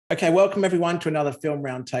Okay, welcome everyone to another Film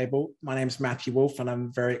Roundtable. My name is Matthew Woolf, and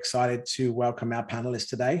I'm very excited to welcome our panelists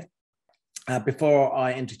today. Before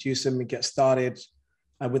I introduce them and get started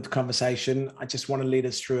with the conversation, I just want to lead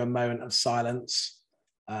us through a moment of silence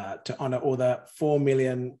to honor all the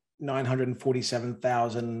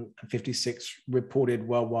 4,947,056 reported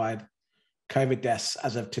worldwide COVID deaths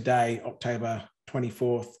as of today, October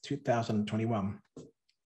 24th, 2021.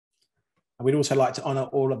 We'd also like to honor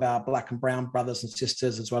all of our Black and Brown brothers and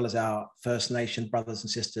sisters, as well as our First Nation brothers and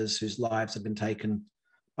sisters whose lives have been taken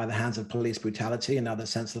by the hands of police brutality and other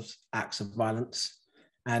senseless acts of violence.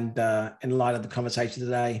 And in light of the conversation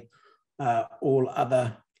today, all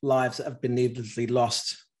other lives that have been needlessly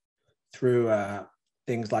lost through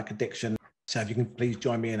things like addiction. So if you can please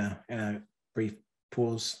join me in a brief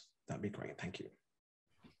pause, that'd be great. Thank you.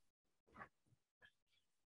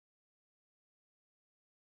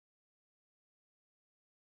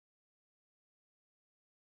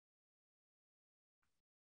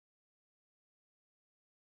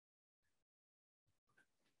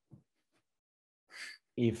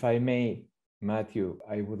 If I may, Matthew,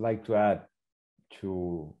 I would like to add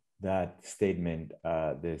to that statement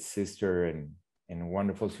the sister and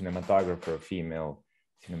wonderful cinematographer, female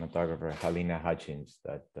cinematographer, Helena Hutchins,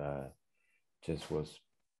 that just was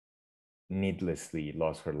needlessly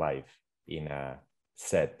lost her life in a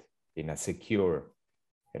set, in a secure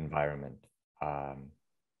environment.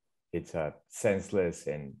 It's a senseless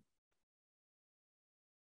and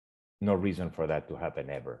no reason for that to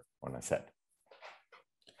happen ever on a set.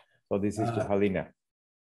 So this is to Helena.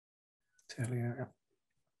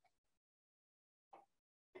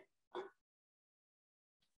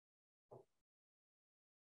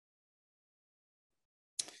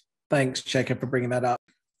 Thanks, Checco, for bringing that up.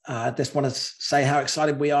 I just want to say how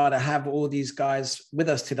excited we are to have all these guys with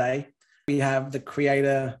us today. We have the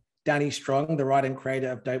creator, Danny Strong, the writer and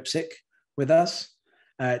creator of Dopesick, with us.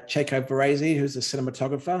 Checco Varese, who's the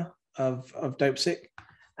cinematographer of Dopesick.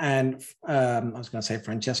 And I was going to say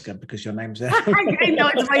Francesca because your name's there. I know,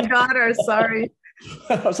 it's my daughter. Sorry.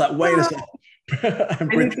 I was like, wait a second. I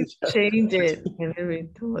need to change it. And let me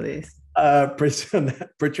do this.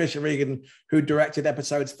 Patricia Riggen, who directed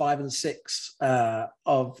episodes 5 and 6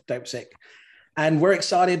 of Dopesick. And we're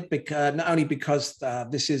excited because not only because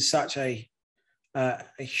this is such a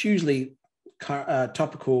hugely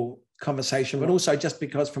topical conversation, but also just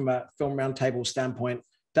because from a Film Roundtable standpoint,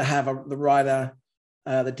 to have the writer,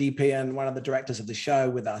 the DP and one of the directors of the show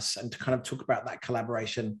with us and to kind of talk about that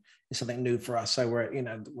collaboration is something new for us. So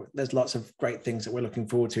there's lots of great things that we're looking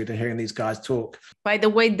forward to hearing these guys talk. By the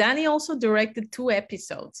way, Danny also directed 2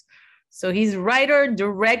 episodes. So he's writer,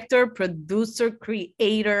 director, producer,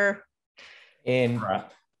 creator. And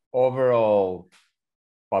overall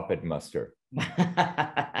puppet master.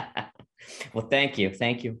 Well, thank you,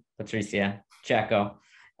 Patricia, Checco.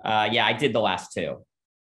 Yeah, I did the last 2.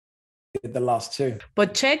 The last 2.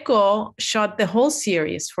 But Checco shot the whole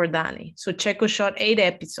series for Danny. So Checco shot 8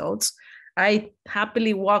 episodes. I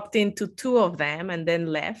happily walked into 2 of them and then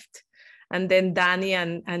left. And then Danny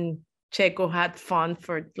and Checco had fun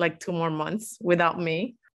for like 2 more months without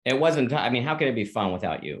me. It wasn't, I mean, how could it be fun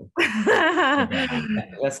without you?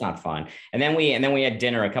 That's not fun. And then we had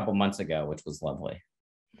dinner a couple months ago, which was lovely.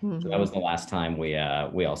 Mm-hmm. So that was the last time we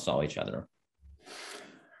all saw each other.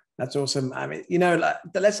 That's awesome. I mean, Danny, I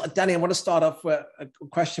want to start off with a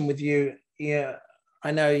question with you. Yeah,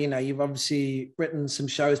 I know, you've obviously written some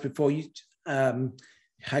shows before. You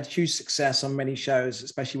had huge success on many shows,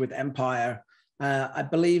 especially with Empire. I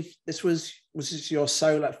believe this was this your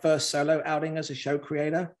first solo outing as a show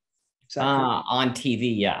creator? On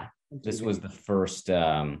TV, yeah. This was the first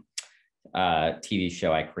TV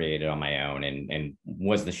show I created on my own and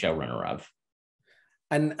was the showrunner of.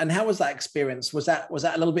 And how was that experience? Was that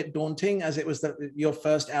a little bit daunting as it was your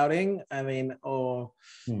first outing? I mean,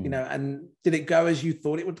 and did it go as you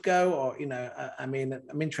thought it would go? Or, I mean,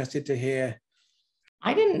 I'm interested to hear.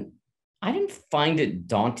 I didn't find it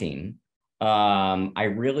daunting. I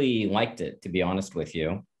really liked it, to be honest with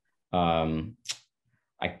you. I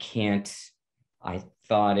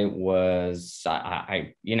thought it was,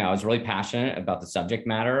 I was really passionate about the subject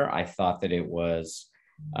matter. I thought that it was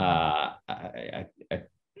a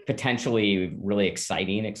potentially really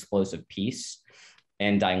exciting, explosive piece.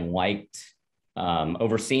 And I liked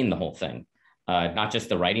overseeing the whole thing, not just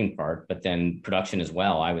the writing part, but then production as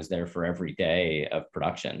well. I was there for every day of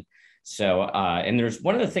production. So, and there's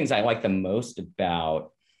one of the things I like the most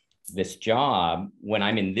about this job when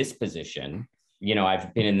I'm in this position,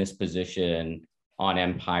 I've been in this position on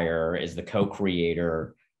Empire as the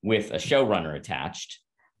co-creator with a showrunner attached.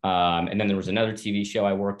 And then there was another TV show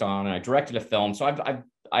I worked on and I directed a film. So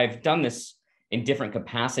I've done this in different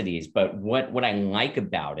capacities, but what I like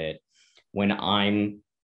about it when I'm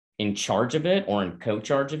in charge of it or in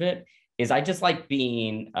co-charge of it is I just like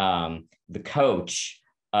being the coach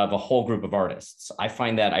of a whole group of artists. I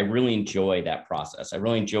find that I really enjoy that process. I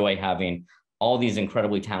really enjoy having all these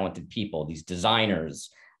incredibly talented people, these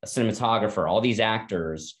designers, a cinematographer, all these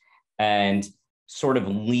actors, and sort of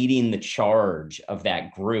leading the charge of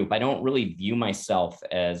that group. I don't really view myself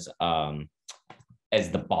as the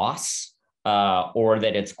boss or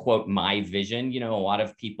that it's, quote, my vision. You know, a lot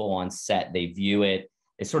of people on set, they view it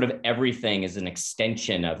as sort of everything as an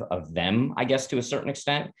extension of them, I guess, to a certain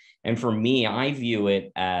extent. And for me, I view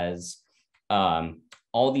it as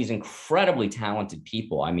all these incredibly talented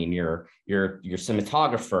people. I mean, your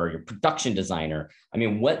cinematographer, your production designer. I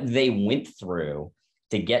mean, what they went through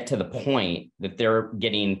to get to the point that they're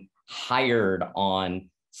getting hired on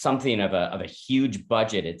something of a huge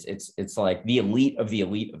budget. It's like the elite of the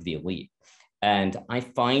elite of the elite. And I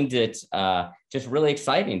find it just really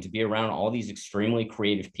exciting to be around all these extremely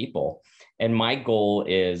creative people. And my goal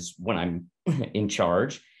is, when I'm in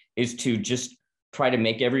charge, is to just try to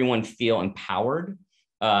make everyone feel empowered,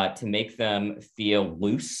 to make them feel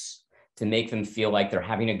loose, to make them feel like they're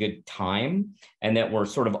having a good time, and that we're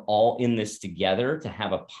sort of all in this together to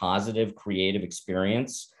have a positive, creative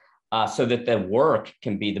experience, so that the work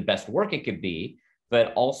can be the best work it could be,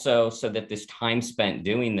 but also so that this time spent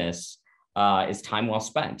doing this is time well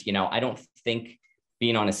spent. You know, I don't think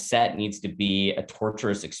being on a set needs to be a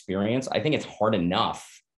torturous experience. I think it's hard enough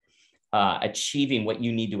achieving what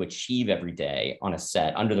you need to achieve every day on a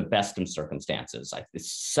set under the best of circumstances.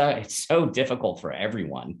 It's so difficult for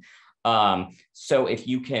everyone. So if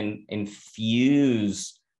you can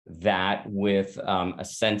infuse that with a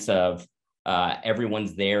sense of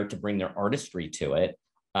everyone's there to bring their artistry to it,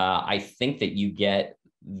 I think that you get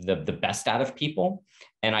the best out of people.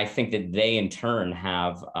 And I think that they in turn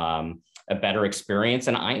have a better experience,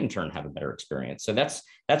 and I in turn have a better experience. So that's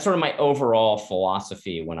sort of my overall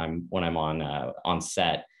philosophy when I'm on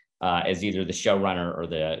set as either the showrunner or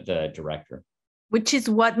the director. Which is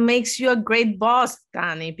what makes you a great boss,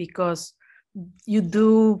 Danny, because you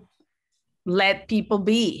do let people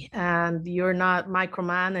be, and you're not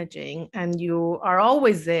micromanaging, and you are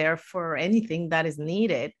always there for anything that is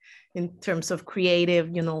needed in terms of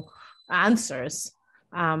creative, answers.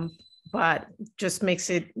 But just makes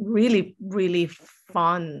it really, really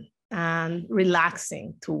fun and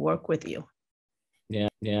relaxing to work with you. Yeah.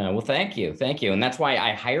 Well, thank you. And that's why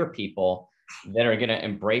I hire people that are going to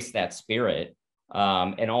embrace that spirit,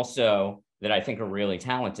 and also that I think are really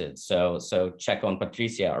talented. So Checco and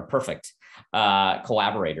Patricia are perfect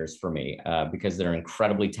collaborators for me, because they're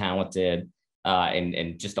incredibly talented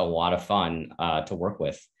and just a lot of fun to work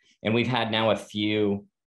with. And we've had now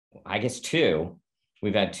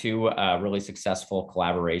We've had two really successful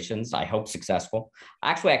collaborations. I hope successful.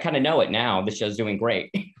 Actually, I kind of know it now. The show's doing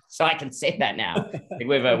great, so I can say that now. I think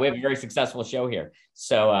we have a very successful show here.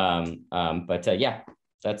 So, yeah,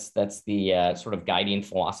 that's the sort of guiding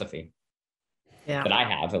philosophy that I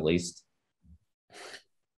have, at least.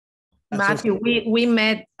 Matthew, we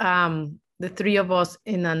met the three of us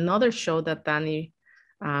in another show that Danny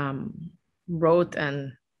wrote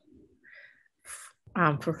and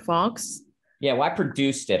for Fox. Yeah, well, I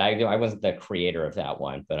produced it. I wasn't the creator of that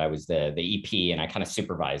one, but I was the EP, and I kind of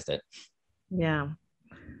supervised it. Yeah,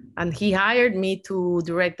 and he hired me to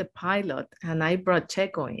direct the pilot, and I brought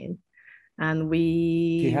Checco in, and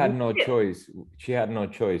She had no choice.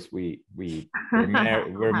 We're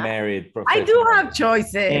married. I do have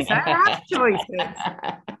choices. I have choices.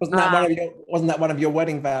 Wasn't that one of your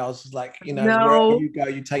wedding vows? Like, no. Wherever you go,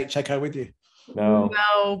 you take Checco with you.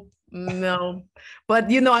 No, but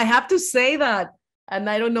I have to say that, and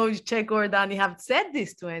I don't know if Checco or Danny have said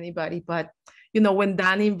this to anybody, but when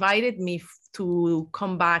Danny invited me to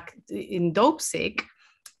come back in Dopesick,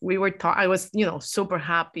 I was super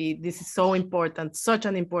happy. This is so important, such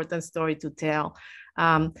an important story to tell.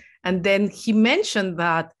 And then he mentioned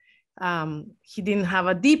that he didn't have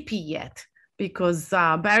a DP yet, because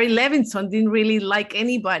Barry Levinson didn't really like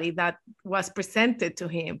anybody that was presented to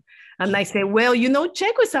him. And I say, well,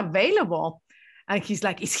 Checco is available. And he's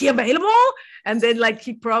like, is he available? And then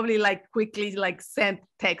he probably quickly sent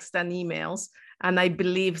text and emails. And I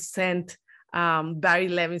believe sent Barry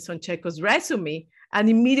Levinson Checco's resume. And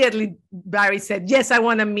immediately Barry said, yes, I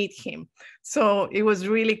want to meet him. So it was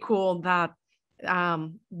really cool that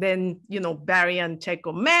then, Barry and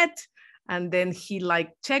Checco met. And then he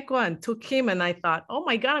liked Checco and took him. And I thought, oh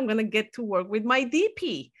my God, I'm going to get to work with my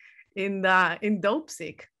DP in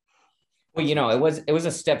Dopesick. Well, you know, it was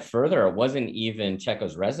a step further. It wasn't even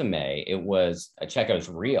Checco's resume. It was Checco's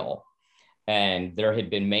reel. And there had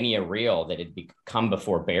been many a reel that had come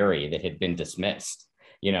before Barry that had been dismissed.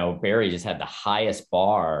 You know, Barry just had the highest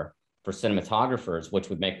bar for cinematographers, which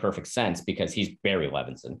would make perfect sense because he's Barry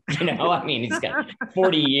Levinson. You know, I mean, he's got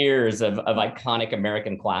 40 years of iconic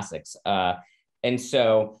American classics. And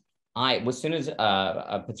so as soon as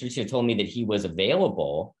Patricia told me that he was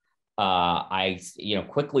available, I, you know,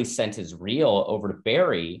 quickly sent his reel over to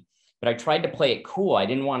Barry, but I tried to play it cool. I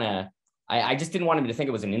didn't want to, I just didn't want him to think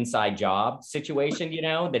it was an inside job situation, you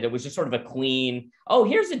know, that it was just sort of a clean, oh,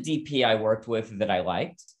 here's a DP I worked with that I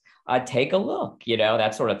liked. Take a look, you know,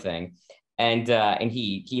 that sort of thing. And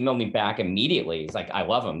he emailed me back immediately. He's like, I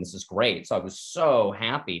love him. This is great. So I was so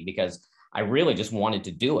happy because I really just wanted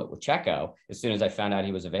to do it with Checco as soon as I found out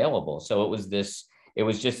he was available. So it was just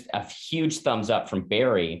a huge thumbs up from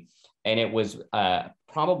Barry. And it was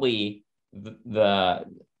probably the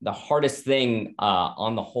hardest thing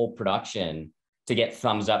on the whole production to get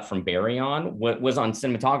thumbs up from Barry on was on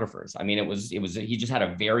cinematographers. I mean, he just had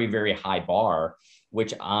a very, very high bar,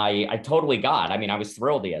 which I totally got. I mean, I was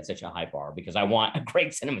thrilled he had such a high bar because I want a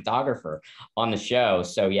great cinematographer on the show.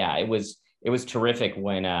 So yeah, it was terrific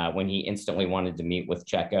when he instantly wanted to meet with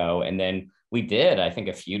Checco. And then we did, I think,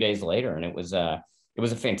 a few days later, and it was a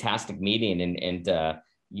fantastic meeting. And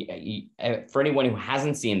for anyone who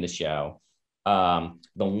hasn't seen the show, the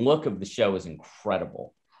look of the show is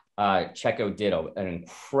incredible. Checco did an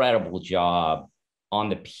incredible job on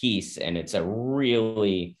the piece, and it's a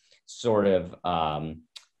really sort of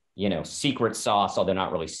secret sauce, although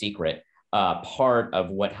not really secret, part of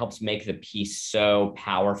what helps make the piece so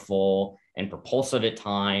powerful and propulsive at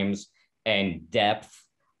times, and depth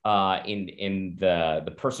in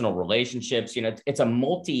the personal relationships. You know, it's a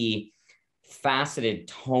multi-faceted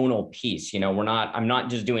tonal piece. You know, I'm not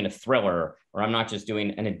just doing a thriller, or I'm not just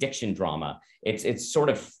doing an addiction drama. It's sort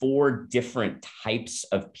of 4 different types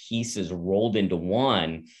of pieces rolled into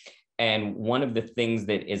one. And one of the things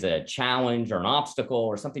that is a challenge or an obstacle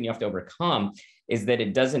or something you have to overcome is that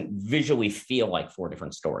it doesn't visually feel like 4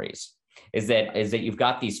 different stories. Is that you've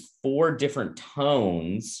got these 4 different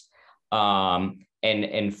tones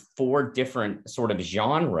and 4 different sort of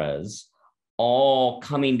genres all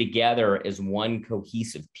coming together as one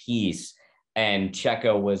cohesive piece. And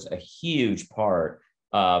Checco was a huge part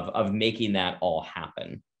of making that all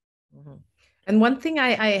happen. Mm-hmm. And one thing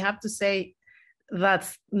I have to say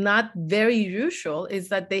that's not very usual is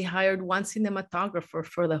that they hired one cinematographer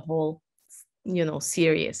for the whole,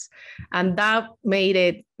 series. And that made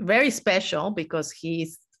it very special because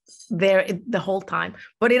he's there the whole time.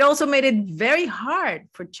 But it also made it very hard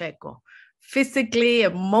for Checco, physically,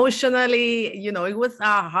 emotionally. It was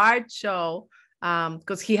a hard show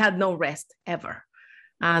because he had no rest ever.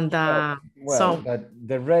 And but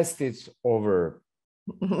the rest is overrated.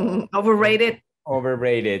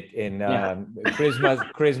 Overrated. And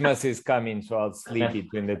Christmas is coming, so I'll sleep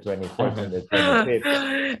between the 24th and the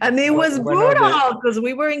 25th. And it was brutal because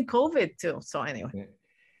we were in COVID too. So anyway,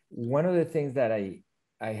 one of the things that I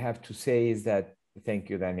have to say is that, thank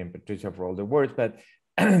you, Danny and Patricia, for all the words, but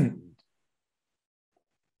I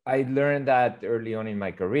learned that early on in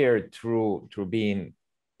my career through being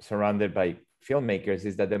surrounded by filmmakers,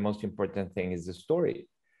 is that the most important thing is the story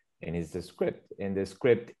and is the script. And the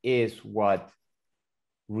script is what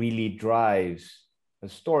really drives a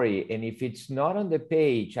story. And if it's not on the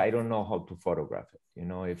page, I don't know how to photograph it.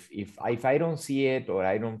 If I don't see it or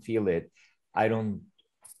I don't feel it, I don't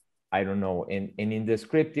know. And in the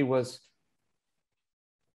script, it was,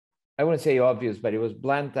 I wouldn't say obvious, but it was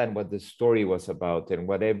blatant what the story was about and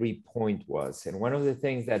what every point was. And one of the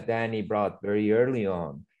things that Danny brought very early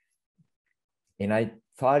on, and I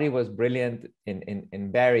thought it was brilliant,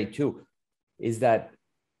 and Barry too, is that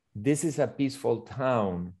this is a peaceful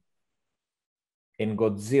town and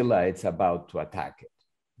Godzilla, it's about to attack it.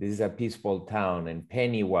 This is a peaceful town and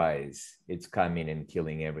Pennywise, it's coming and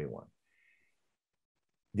killing everyone.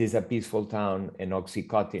 This is a peaceful town and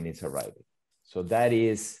Oxycontin is arriving. So that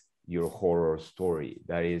is your horror story.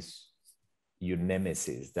 That is your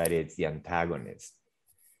nemesis. That is the antagonist.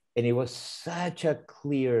 And it was such a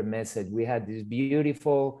clear message. We had this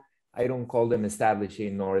beautiful, I don't call them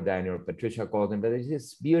establishing, nor Daniel or Patricia called them, but it's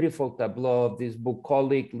this beautiful tableau of this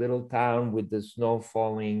bucolic little town with the snow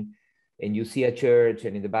falling, and you see a church,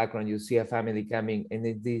 and in the background, you see a family coming, and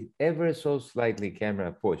it's the ever so slightly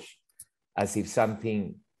camera push, as if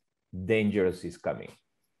something dangerous is coming.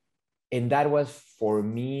 And that was, for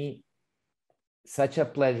me, such a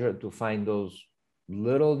pleasure to find those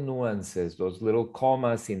little nuances, those little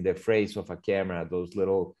commas in the phrase of a camera, those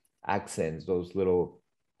little accents, those little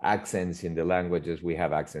accents in the languages. We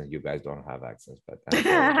have accents. You guys don't have accents, but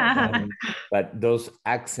but those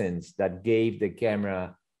accents that gave the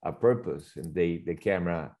camera a purpose and the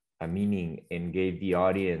camera a meaning and gave the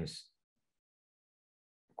audience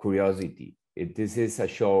curiosity. This is a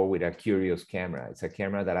show with a curious camera. It's a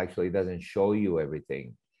camera that actually doesn't show you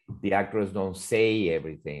everything. The actors don't say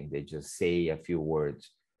everything. They just say a few words.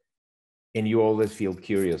 And you always feel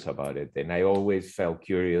curious about it. And I always felt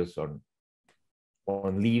curious on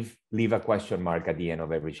leave a question mark at the end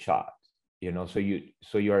of every shot. You know,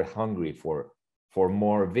 so you're hungry for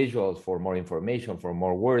more visuals, for more information, for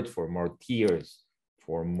more words, for more tears,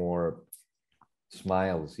 for more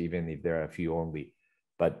smiles, even if there are a few only,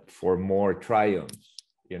 but for more triumphs,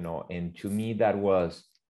 you know. And to me, that was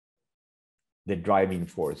the driving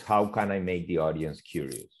force. How can I make the audience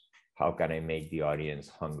curious? How can I make the audience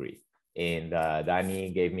hungry? And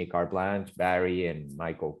Danny gave me carte blanche, Barry and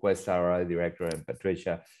Michael Cuesta, our director, and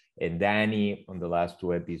Patricia, and Danny on the last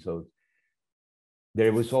 2 episodes.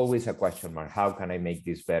 There was always a question mark. How can I make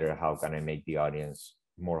this better? How can I make the audience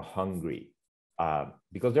more hungry?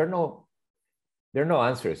 Because there are no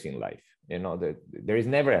answers in life. You know, there is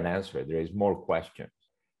never an answer. There is more questions.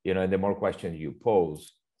 You know, and the more questions you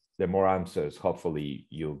pose, the more answers hopefully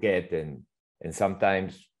you get. And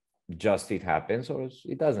sometimes just it happens or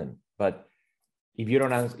it doesn't. But if you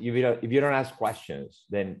don't ask questions,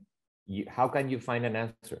 then how can you find an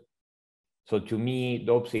answer? So to me,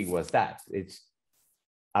 Dopesick was that. It's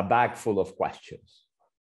a bag full of questions,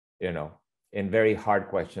 you know, and very hard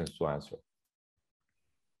questions to answer.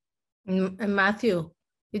 And Matthew,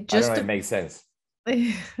 I don't know if it makes sense. What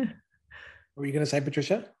were you going to say,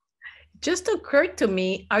 Patricia? Just occurred to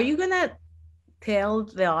me, are you going to tell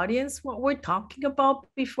the audience what we're talking about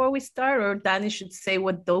before we start, or Danny should say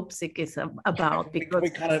what Dopesick is about? Because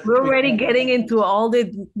we're already getting into all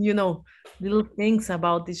the, you know, little things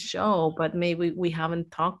about this show, but maybe we haven't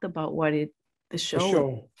talked about what the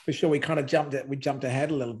show. For sure. We kind of jumped ahead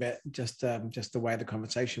a little bit, just the way the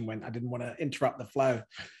conversation went. I didn't want to interrupt the flow.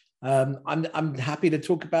 I'm happy to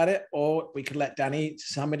talk about it, or we could let Danny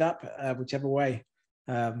sum it up, whichever way.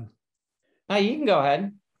 No, you can go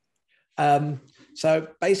ahead. So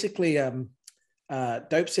basically,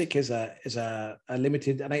 Dopesick is a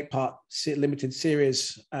limited, an 8-part limited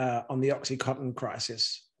series on the OxyContin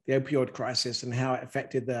crisis, the opioid crisis, and how it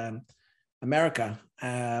affected America.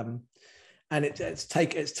 And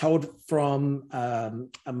it's told from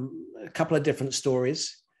a couple of different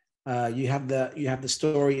stories. You have the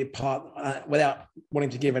story part without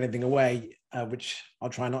wanting to give anything away, which I'll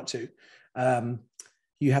try not to.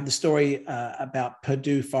 You have the story about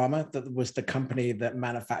Purdue Pharma, that was the company that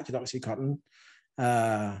manufactured OxyContin,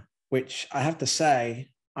 which I have to say,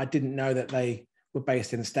 I didn't know that they were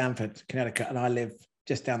based in Stamford, Connecticut, and I live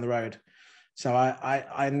just down the road. So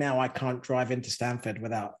I now can't drive into Stamford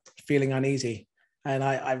without feeling uneasy. And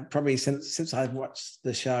I probably, since I've watched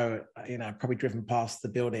the show, you know, probably driven past the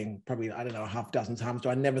building, probably, I don't know, 6 times.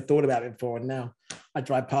 I never thought about it before. And now I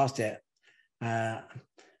drive past it.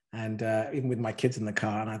 And even with my kids in the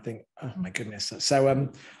car, and I think, oh my goodness. So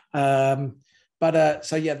Purdue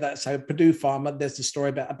Pharma, there's the story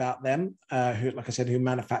about them, who, like I said, who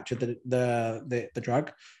manufactured the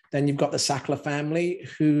drug. Then you've got the Sackler family,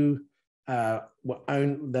 who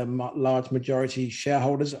own the large majority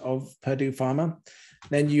shareholders of Purdue Pharma.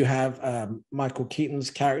 Then you have Michael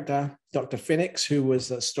Keaton's character, Dr. Phoenix, who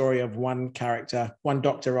was a story of one doctor,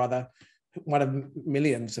 one of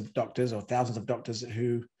millions of doctors or thousands of doctors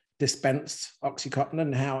who dispensed OxyContin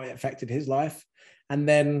and how it affected his life. And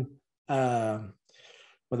then,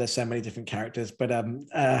 there's so many different characters, but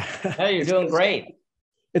hey, you're doing great.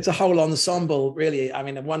 It's a whole ensemble, really. I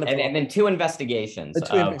mean, a wonderful. And then 2 investigations.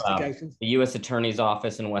 The U.S. Attorney's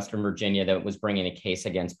Office in Western Virginia that was bringing a case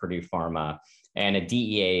against Purdue Pharma, and a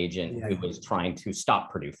DEA agent who was trying to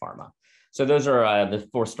stop Purdue Pharma. So those are the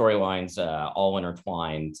 4 storylines, all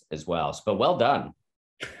intertwined as well. But well done.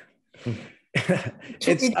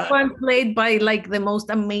 It's one played by like the most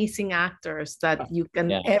amazing actors that you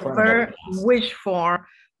can ever wish for,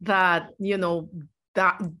 that, you know,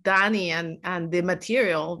 that Danny and the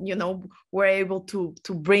material, you know, were able to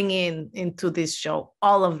bring into this show.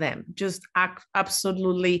 All of them, just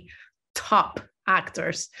absolutely top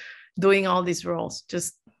actors doing all these roles.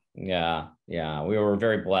 Just we were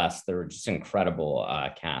very blessed. They were just incredible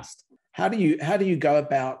cast. How do you go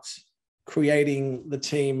about creating the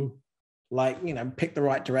team? Like, you know, pick the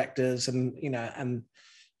right directors and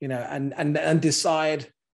decide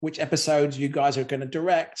which episodes you guys are going to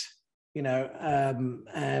direct, and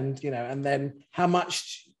then how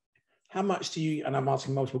much do you, and I'm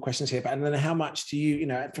asking multiple questions here, but and then how much do you,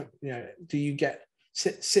 do you get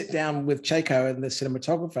sit down with Checco and the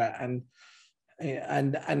cinematographer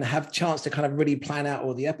and have chance to kind of really plan out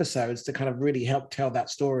all the episodes to kind of really help tell that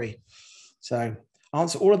story. So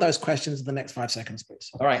answer all of those questions in the next 5 seconds, please.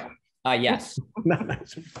 All right. Yes. No.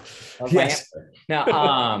 Yes.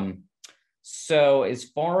 Now, so as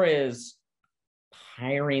far as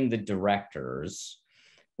hiring the directors,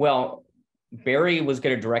 well, Barry was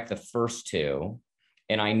going to direct the first 2,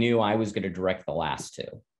 and I knew I was going to direct the last 2.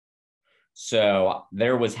 So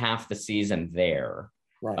there was half the season there.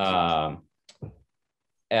 Right.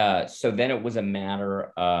 So then it was a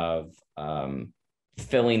matter of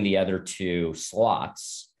filling the other 2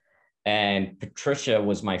 slots. And Patricia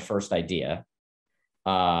was my first idea.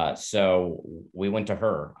 So we went to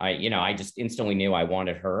her. I just instantly knew I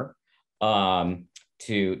wanted her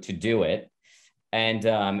to do it. And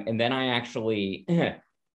then I actually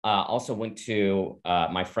also went to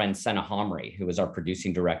my friend Senna Homry, who was our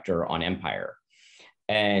producing director on Empire.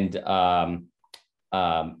 And they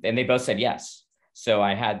both said yes. So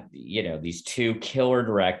I had, these 2 killer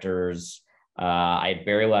directors. I had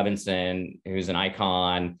Barry Levinson, who's an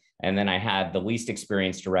icon. And then I had the least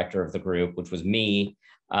experienced director of the group, which was me.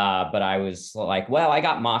 But I was like, well, I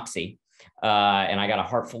got moxie and I got a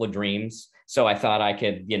heart full of dreams. So I thought I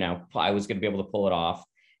could, I was going to be able to pull it off.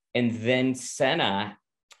 And then Senna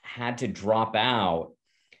had to drop out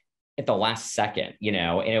at the last second,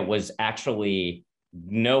 and it was actually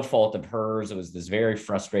no fault of hers. It was this very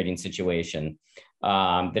frustrating situation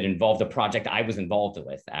that involved a project I was involved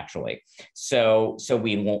with, actually. So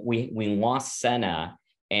we lost Senna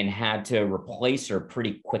and had to replace her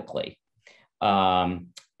pretty quickly.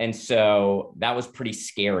 And so that was pretty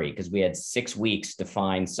scary because we had 6 weeks to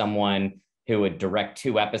find someone who would direct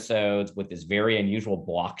 2 episodes with this very unusual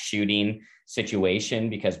block shooting situation,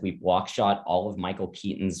 because we block shot all of Michael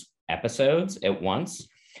Keaton's episodes at once,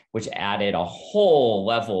 which added a whole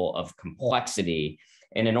level of complexity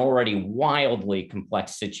in an already wildly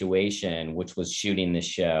complex situation, which was shooting this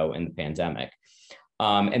show in the pandemic.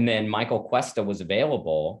 And then Michael Cuesta was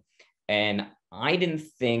available, and I didn't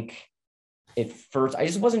think at first, I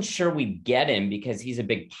just wasn't sure we'd get him because he's a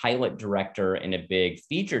big pilot director and a big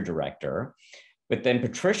feature director. But then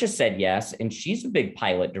Patricia said yes, and she's a big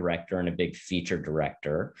pilot director and a big feature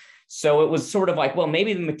director. So it was sort of like, well,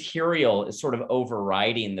 maybe the material is sort of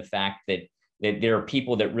overriding the fact that there are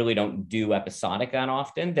people that really don't do episodic that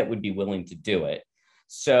often that would be willing to do it.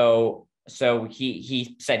 So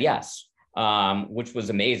he said yes, which was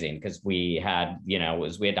amazing because we had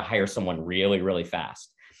to hire someone really, really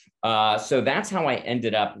fast. So that's how I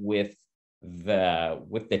ended up with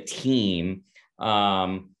the team.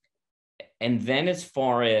 And then as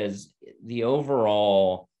far as the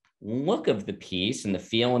overall look of the piece and the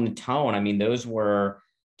feel and the tone, I mean, those were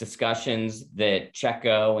discussions that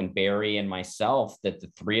Checco and Barry and myself, that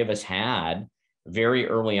the 3 of us had very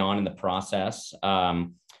early on in the process.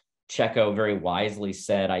 Checco very wisely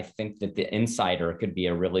said, I think that the Insider could be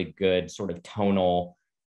a really good sort of tonal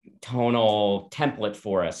template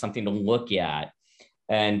for us, something to look at.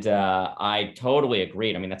 And I totally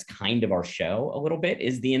agreed. I mean, that's kind of our show a little bit,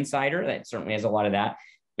 is the Insider. That certainly has a lot of that.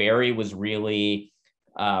 Barry was really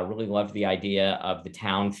loved the idea of the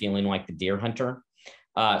town feeling like the deer hunter.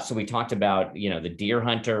 So we talked about, the deer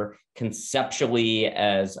hunter conceptually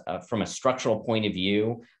as from a structural point of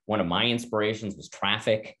view. One of my inspirations was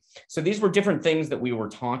traffic. So these were different things that we were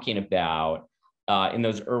talking about in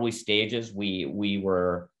those early stages. We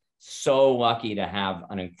were so lucky to have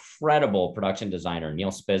an incredible production designer,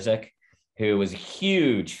 Neil Spizik, who was a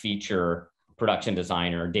huge feature production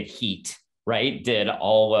designer, did Heat, right? Did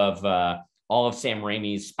all of Sam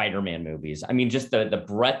Raimi's Spider-Man movies. I mean, just the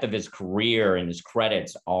breadth of his career and his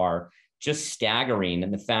credits are just staggering.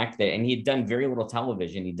 And the fact that, and he'd done very little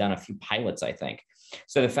television, he'd done a few pilots, I think.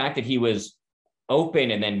 So the fact that he was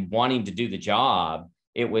open and then wanting to do the job,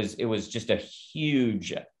 it was just a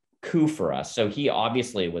huge coup for us. So he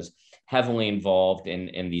obviously was heavily involved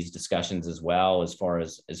in these discussions as well, as far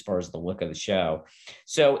as the look of the show.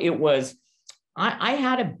 So it was, I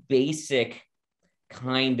had a basic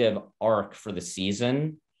kind of arc for the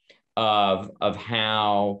season of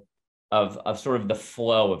sort of the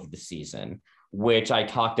flow of the season, which I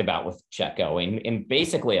talked about with Checco in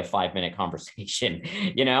basically a 5-minute conversation.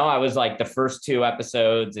 I was like, the first 2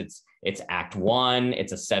 episodes, it's act 1,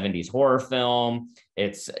 it's a 70s horror film.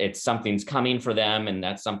 It's something's coming for them, and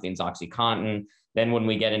that something's OxyContin. Then when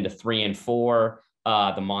we get into 3 and 4,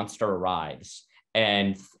 the monster arrives.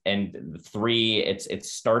 And 3, it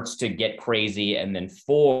starts to get crazy. And then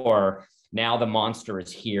 4, now the monster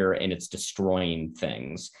is here and it's destroying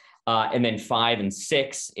things. And then 5 and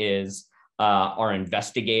 6 is our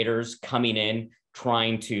investigators coming in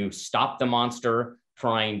trying to stop the monster,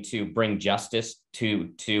 trying to bring justice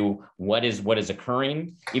to what is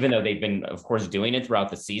occurring, even though they've been, of course, doing it throughout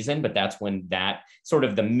the season. But that's when that sort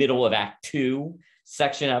of the middle of Act 2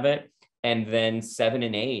 section of it. And then 7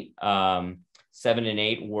 and 8. 7 and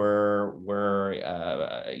 8 were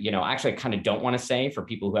actually I kind of don't want to say for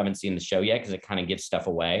people who haven't seen the show yet, because it kind of gives stuff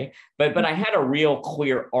away. But I had a real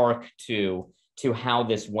clear arc to how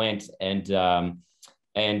this went, and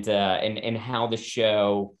how the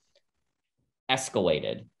show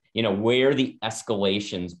escalated. Where the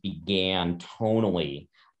escalations began tonally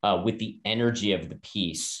with the energy of the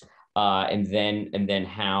piece, and then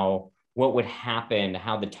how what would happen,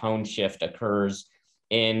 how the tone shift occurs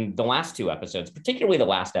in the last 2 episodes, particularly the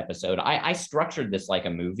last episode. I structured this like a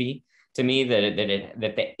movie. To me, that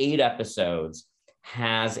the 8 episodes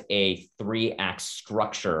has a 3-act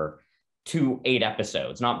structure to 8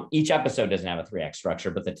 episodes. Not each episode doesn't have a 3-act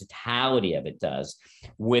structure, but the totality of it does,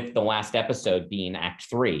 with the last episode being Act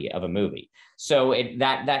 3 of a movie. So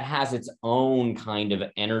that has its own kind of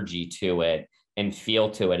energy to it and feel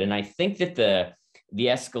to it. And I think that the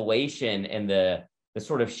escalation and the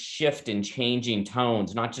sort of shift in changing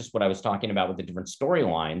tones, not just what I was talking about with the different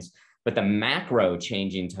storylines, but the macro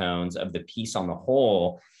changing tones of the piece on the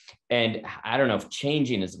whole. And I don't know if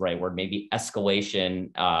changing is the right word, maybe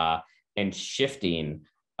escalation and shifting.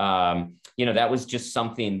 That was just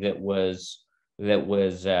something that was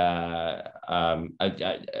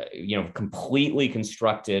completely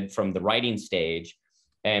constructed from the writing stage,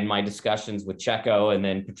 and my discussions with Checco and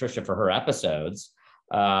then Patricia for her episodes.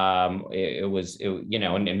 And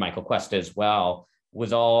Michael Cuesta as well,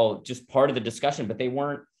 was all just part of the discussion, but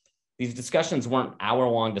these discussions weren't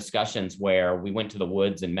hour-long discussions where we went to the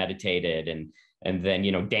woods and meditated and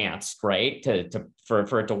then, danced, right,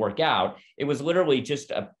 for it to work out. It was literally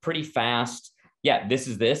just a pretty fast, yeah, this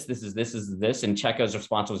is this, and Checco's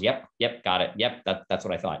response was, yep, got it, yep, that's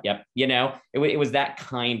what I thought, yep, it was that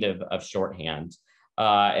kind of shorthand.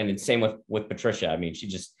 And then same with Patricia. I mean,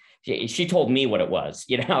 she told me what it was.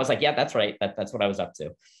 I was like, yeah, that's right. That's what I was up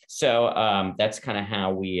to. So that's kind of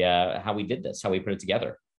how we did this, how we put it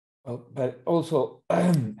together. Well, but also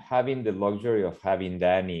having the luxury of having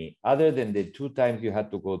Danny, other than the 2 times you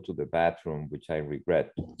had to go to the bathroom, which I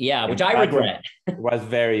regret. Yeah, which I regret. Was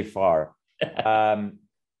very far.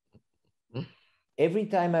 Every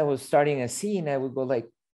time I was starting a scene, I would go like,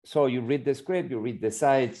 so you read the script, you read the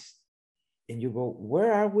sides, and you go,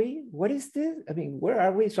 where are we? What is this? I mean, where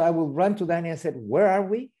are we? So I will run to Danny and said, where are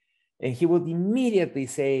we? And he would immediately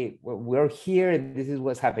say, well, we're here and this is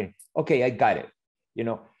what's happening. Okay, I got it.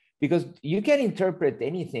 Because you can interpret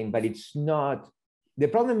anything, but it's not, the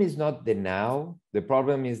problem is not the now, the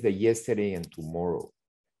problem is the yesterday and tomorrow.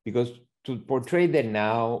 Because to portray the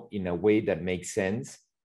now in a way that makes sense,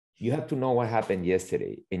 you have to know what happened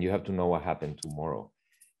yesterday and you have to know what happened tomorrow.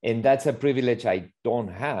 And that's a privilege I don't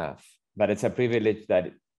have. But it's a privilege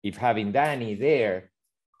that if having Danny there,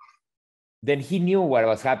 then he knew what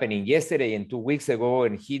was happening yesterday and 2 weeks ago,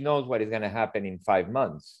 and he knows what is going to happen in 5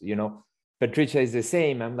 months. Patricia is the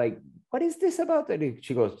same. I'm like, what is this about? And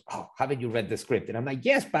she goes, oh, haven't you read the script? And I'm like,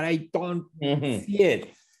 yes, but I don't see it.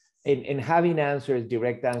 And having answers,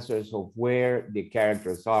 direct answers of where the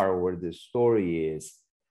characters are, or where the story is,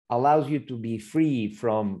 allows you to be free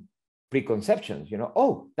from preconceptions.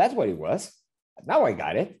 Oh, that's what it was. Now I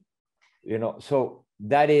got it. So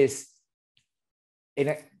that is,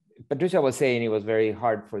 and Patricia was saying it was very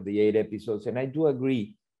hard for the 8 episodes, and I do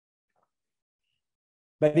agree.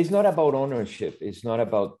 But it's not about ownership. It's not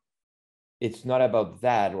about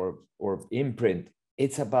that or imprint.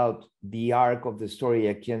 It's about the arc of the story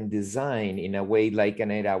I can design in a way like an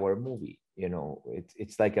 8-hour movie.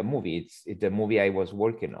 It's like a movie. It's a movie I was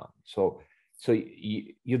working on. So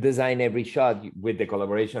you design every shot with the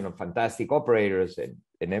collaboration of fantastic operators and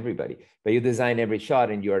everybody, but you design every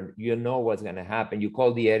shot and you know what's going to happen. You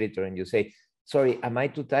call the editor and you say, sorry, am I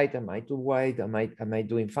too tight? Am I too wide? Am I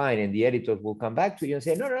doing fine? And the editors will come back to you and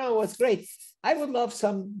say, no, it's great. I would love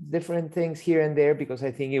some different things here and there because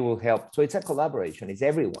I think it will help. So it's a collaboration. It's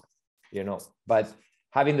everyone, but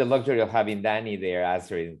having the luxury of having Danny there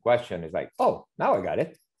answering the question is like, oh, now I got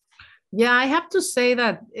it. Yeah, I have to say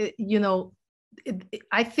that,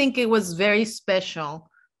 I think it was very special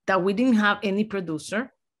that we didn't have any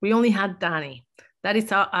producer. We only had Danny. That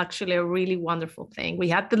is actually a really wonderful thing. We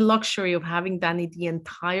had the luxury of having Danny the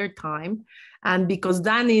entire time. And because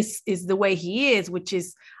Danny is the way he is, which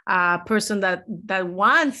is a person that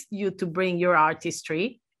wants you to bring your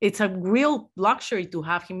artistry, it's a real luxury to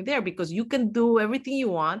have him there because you can do everything you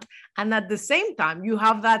want. And at the same time, you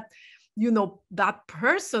have that, that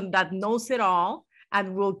person that knows it all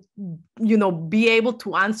and will, you know, be able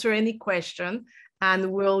to answer any question,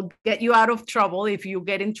 and will get you out of trouble if you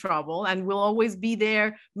get in trouble, and will always be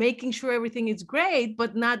there making sure everything is great,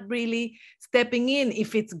 but not really stepping in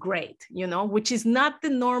if it's great, you know, which is not the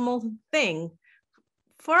normal thing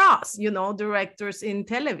for us, you know, directors in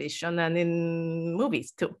television and in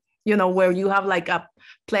movies too, you know, where you have like a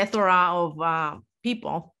plethora of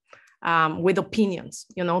people with opinions,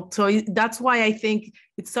 you know. So that's why I think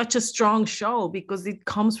it's such a strong show, because it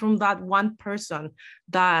comes from that one person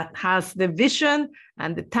that has the vision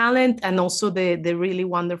and the talent, and also the really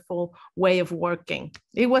wonderful way of working.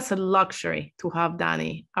 It was a luxury to have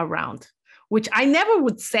Danny around, which I never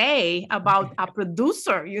would say about a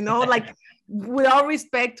producer, you know, like with all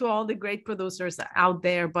respect to all the great producers out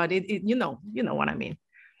there, but it you know what I mean.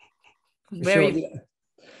 Very. Sure,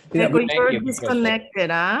 yeah. Checco, you're disconnected,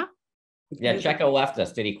 huh? Yeah, Checco left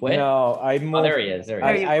us. Did he quit? No, I moved. Oh, there he is.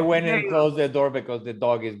 I went and closed the door because the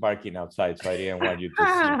dog is barking outside, so I didn't want you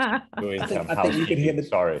to see doing some housekeeping.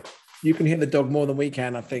 Sorry. You can hear the dog more than we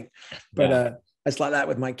can, I think. But it's like that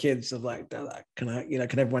with my kids. Of like, can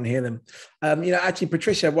everyone hear them? You know, actually,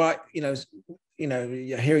 Patricia,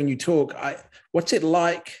 hearing you talk, what's it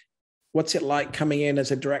like? What's it like coming in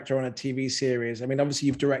as a director on a TV series? I mean, obviously,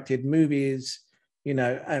 you've directed movies.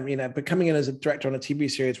 But coming in as a director on a TV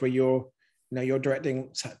series where you're directing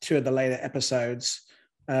 2 of the later episodes.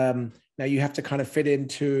 Now you have to kind of fit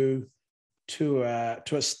into a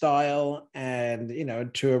style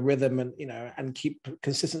and to a rhythm, and and keep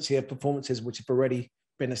consistency of performances which have already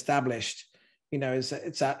been established. Is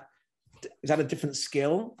that a different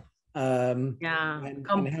skill? And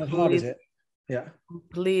how hard is it? Yeah,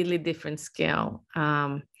 completely different skill.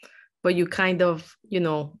 But you kind of, you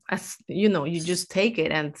just take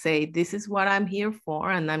it and say, this is what I'm here for.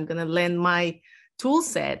 And I'm going to lend my tool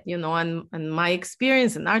set, and my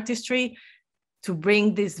experience and artistry to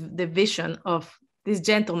bring the vision of this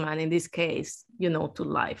gentleman in this case, to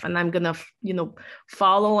life. And I'm going to,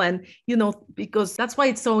 follow and, because that's why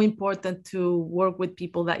it's so important to work with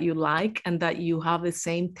people that you like and that you have the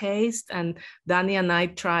same taste. And Danny and I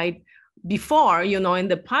tried before, in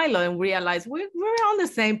the pilot, and realized we're on the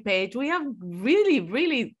same page. We have really,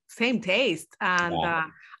 really same taste and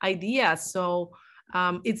ideas. So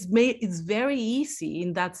it's very easy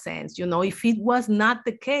in that sense. If it was not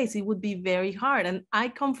the case, it would be very hard. And I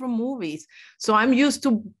come from movies, so I'm used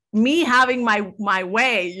to me having my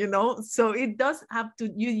way, so it does have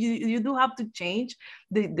to, you do have to change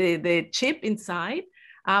the chip inside.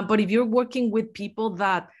 But if you're working with people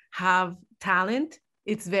that have talent,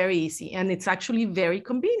 it's very easy, and it's actually very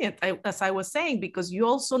convenient, as I was saying, because you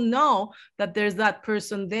also know that there's that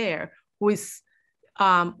person there who is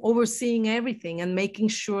overseeing everything and making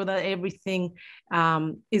sure that everything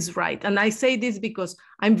is right. And I say this because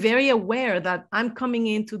I'm very aware that I'm coming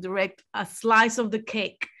in to direct a slice of the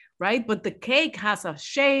cake, right? But the cake has a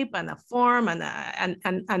shape and a form and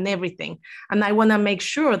everything. And I want to make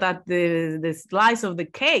sure that the slice of the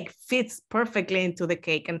cake fits perfectly into the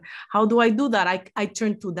cake. And how do I do that? I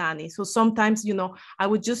turn to Danny. So sometimes, I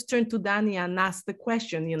would just turn to Danny and ask the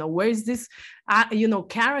question, where is this,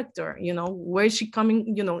 character, where is she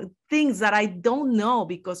coming, things that I don't know,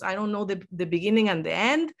 because I don't know the beginning and the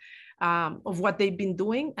end of what they've been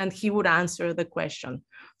doing. And he would answer the question.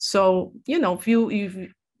 So,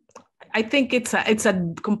 if I think it's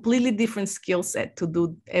a completely different skill set to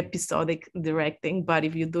do episodic directing, but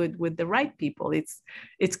if you do it with the right people,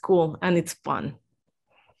 it's cool and it's fun.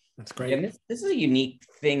 That's great. And this is a unique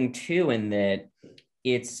thing too, in that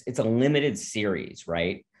it's a limited series,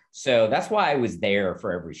 right? So that's why I was there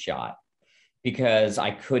for every shot, because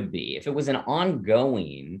I could be. If it was an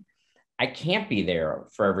ongoing, I can't be there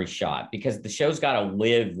for every shot, because the show's got to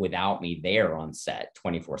live without me there on set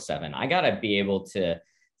 24/7. I got to be able to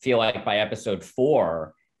feel like by episode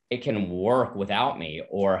 4, it can work without me,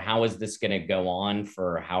 or how is this going to go on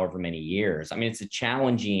for however many years? I mean, it's a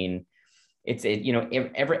challenging,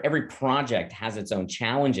 every project has its own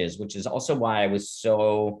challenges, which is also why I was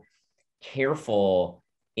so careful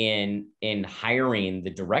in hiring the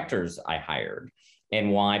directors I hired,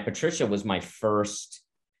 and why Patricia was my first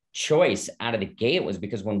choice out of the gate, was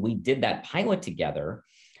because when we did that pilot together,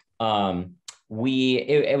 I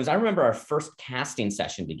remember our first casting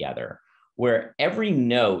session together, where every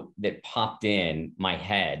note that popped in my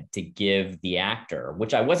head to give the actor,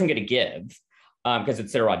 which I wasn't going to give because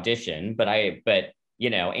it's their audition,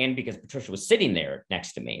 and because Patricia was sitting there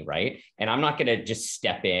next to me, right? And I'm not going to just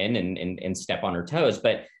step in and step on her toes,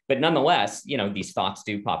 but nonetheless, these thoughts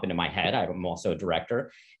do pop into my head. I'm also a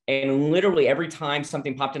director, and literally every time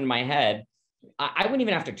something popped into my head, I wouldn't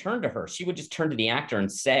even have to turn to her. She would just turn to the actor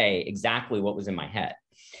and say exactly what was in my head.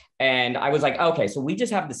 And I was like, okay, so we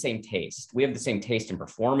just have the same taste. We have the same taste in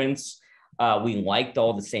performance. We liked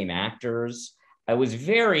all the same actors. It was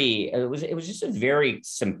just a very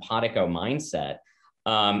simpatico mindset.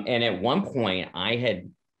 And at one point I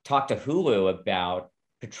had talked to Hulu about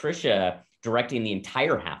Patricia directing the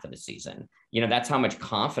entire half of the season. You know, that's how much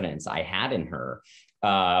confidence I had in her.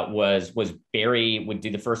 Was Barry would do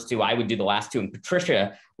the first two, I would do the last two, and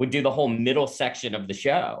Patricia would do the whole middle section of the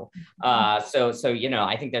show. So you know,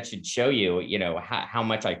 I think that should show you, you know, how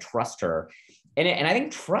much I trust her. And I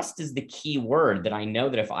think trust is the key word, that I know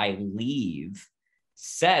that if I leave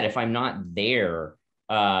set, if I'm not there,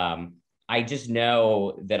 I just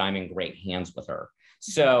know that I'm in great hands with her.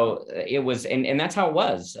 So it was, and that's how it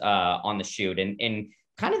was on the shoot. And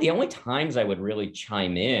kind of the only times I would really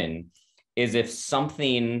chime in is if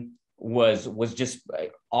something was just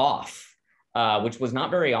off, which was not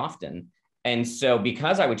very often. And so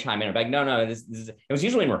because I would chime in, I'm like, no, this it was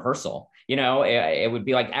usually in rehearsal. You know, it would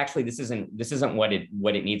be like, actually, this isn't what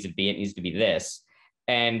it needs to be. It needs to be this.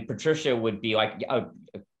 And Patricia would be like, oh,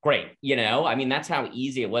 great. You know, I mean, that's how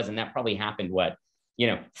easy it was. And that probably happened,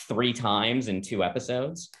 3 times in 2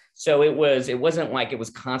 episodes. So it wasn't like it was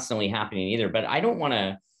constantly happening either. But I don't want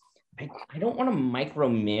to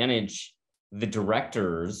micromanage the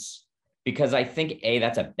directors, because I think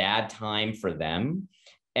that's a bad time for them.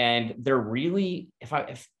 And they're really,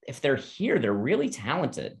 if they're here, they're really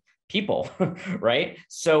talented people, right?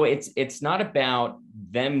 So it's not about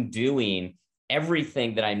them doing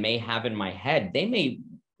everything that I may have in my head. They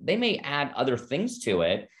may add other things to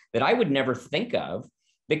it that I would never think of,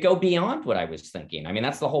 that go beyond what I was thinking. I mean,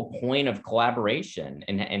 that's the whole point of collaboration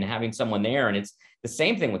and having someone there. And it's the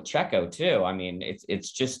same thing with Checco too. I mean,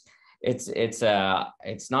 it's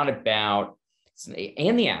not about,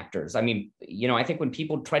 and the actors. I mean, you know, I think when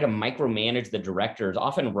people try to micromanage the directors,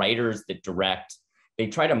 often writers that direct, they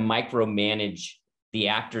try to micromanage the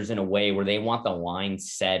actors in a way where they want the line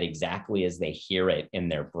said exactly as they hear it in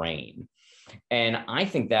their brain. And I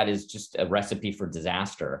think that is just a recipe for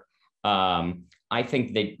disaster. I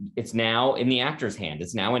think that it's now in the actor's hand.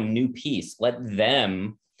 It's now a new piece. Let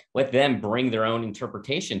them bring their own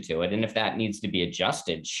interpretation to it. And if that needs to be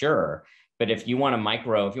adjusted, sure. But if you want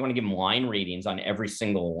to give them line readings on every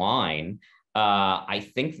single line, I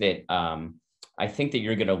think that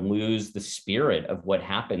you're going to lose the spirit of what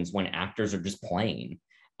happens when actors are just playing,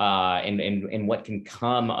 and what can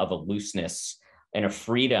come of a looseness and a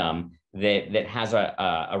freedom that has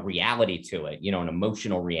a reality to it, you know, an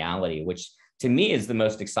emotional reality, which to me is the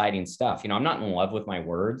most exciting stuff. You know, I'm not in love with my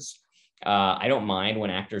words. I don't mind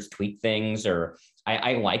when actors tweak things, or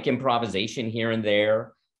I like improvisation here and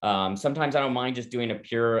there. Sometimes I don't mind just doing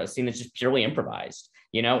a scene that's just purely improvised,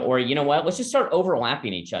 you know, or you know what, let's just start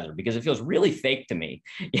overlapping each other because it feels really fake to me,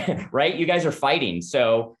 right? You guys are fighting.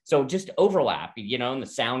 So just overlap, you know, and the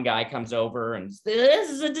sound guy comes over and this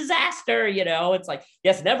is a disaster, you know, it's like,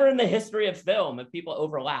 yes, never in the history of film have people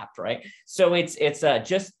overlapped, right? So it's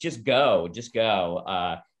just go.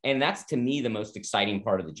 And that's, to me, the most exciting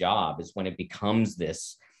part of the job, is when it becomes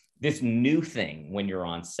this new thing when you're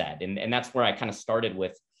on set. And that's where I kind of started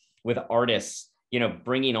with artists, you know,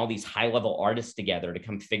 bringing all these high level artists together to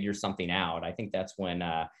come figure something out. I think that's when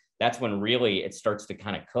really it starts to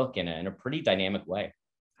kind of cook in a pretty dynamic way.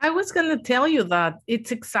 I was going to tell you that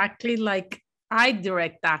it's exactly like I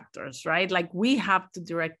direct actors, right? Like we have to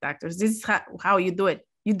direct actors. This is how you do it.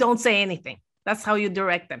 You don't say anything. That's how you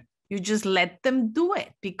direct them. You just let them do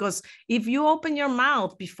it, because if you open your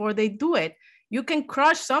mouth before they do it, you can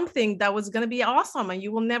crush something that was going to be awesome and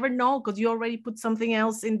you will never know because you already put something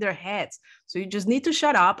else in their heads. So you just need to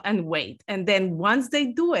shut up and wait. And then once they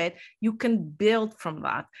do it, you can build from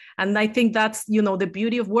that. And I think that's, you know, the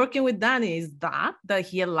beauty of working with Danny is that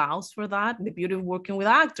he allows for that. The beauty of working with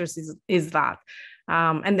actors is that.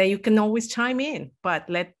 And then you can always chime in, but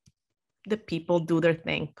let the people do their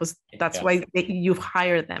thing, because that's why you've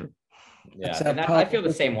hired them. Yeah, and I feel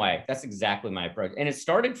the same way. That's exactly my approach. And it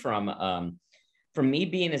started from me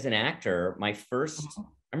being as an actor. I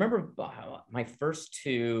remember my first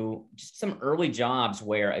 2, just some early jobs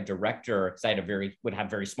where a director, because I would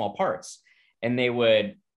have very small parts, and they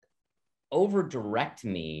would over direct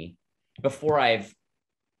me before I've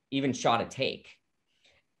even shot a take.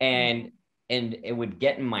 And it would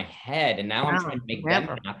get in my head, and now I'm trying to make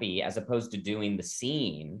them happy as opposed to doing the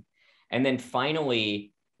scene. And then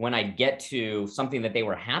finally, when I get to something that they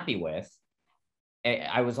were happy with,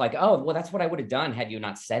 I was like, oh, well, that's what I would have done had you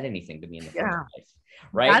not said anything to me in the first place.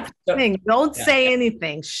 Right? That's the thing. Don't say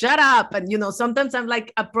anything. Shut up. And, you know, sometimes I'm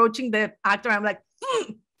like approaching the actor. I'm like,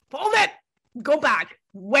 hold it. go back,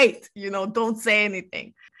 wait, don't say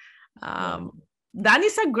anything.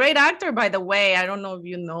 Danny's a great actor, by the way. I don't know if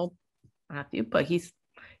you know Matthew, but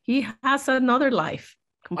he has another life.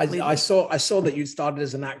 I saw that you started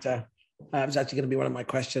as an actor. It was actually going to be one of my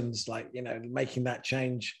questions, like, making that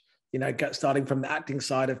change, starting from the acting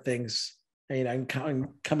side of things, and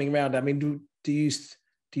coming around. I mean, do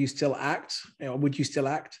you still act? Would you still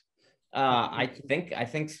act? I think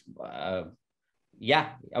yeah.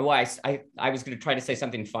 Well, I was going to try to say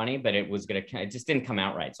something funny, but it just didn't come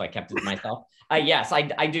out right. So I kept it to myself. Yes,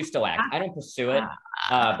 I do still act. I don't pursue it,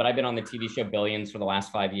 but I've been on the TV show Billions for the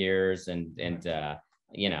last 5 years, and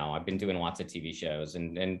I've been doing lots of TV shows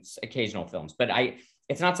and occasional films, but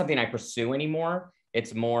it's not something I pursue anymore.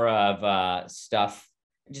 It's more of stuff.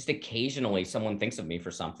 Just occasionally someone thinks of me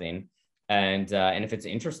for something, and if it's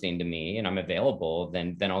interesting to me and I'm available,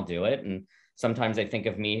 then I'll do it. And sometimes I think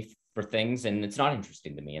of me for things and it's not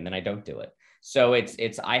interesting to me, and then I don't do it. So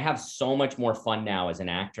I have so much more fun now as an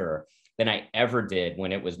actor than I ever did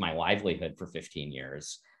when it was my livelihood for 15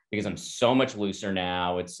 years, because I'm so much looser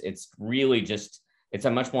now. It's really just, it's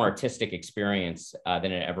a much more artistic experience than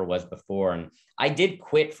it ever was before. And I did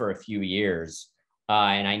quit for a few years,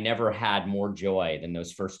 and I never had more joy than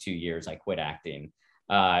those first 2 years I quit acting.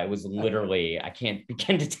 It was literally, I can't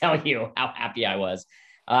begin to tell you how happy I was.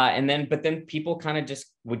 But then people kind of just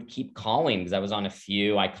would keep calling, because I was on a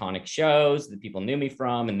few iconic shows that people knew me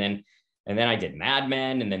from. And then I did Mad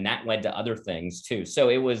Men, and then that led to other things too. So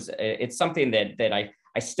it's something that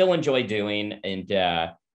I still enjoy doing.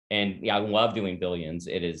 And yeah, I love doing Billions.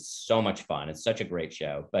 It is so much fun. It's such a great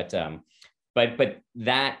show. But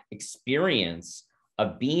that experience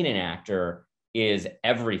of being an actor is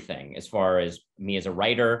everything, as far as me as a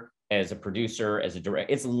writer, as a producer, as a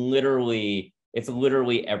director. It's literally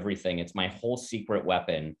everything. It's my whole secret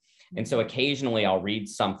weapon. And so occasionally I'll read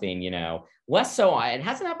something, less so. It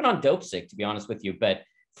hasn't happened on Dopesick, to be honest with you, but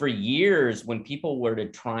for years, when people were to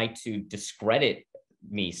try to discredit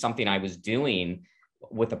me, something I was doing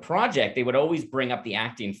with a project, they would always bring up the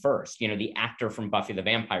acting first, the actor from Buffy the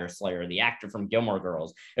Vampire Slayer, the actor from Gilmore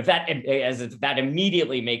Girls, if that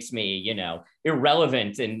immediately makes me,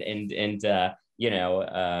 irrelevant and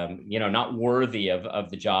not worthy of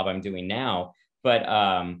the job I'm doing now. But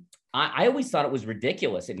I always thought it was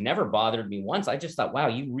ridiculous. It never bothered me once. I just thought, wow,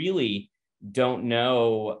 you really don't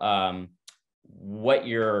know what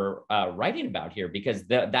you're writing about here, because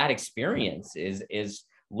that experience is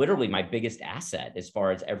literally my biggest asset as far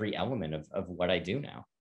as every element of what I do now.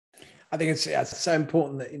 I think it's so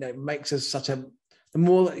important that, it makes us the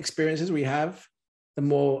more experiences we have, the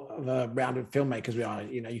more of a rounded filmmakers we are.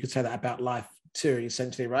 You could say that about life too,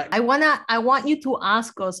 essentially, right? I want you to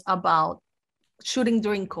ask us about shooting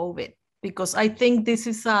during COVID, because I think this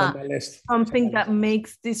is something that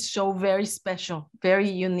makes this show very special, very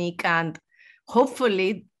unique, and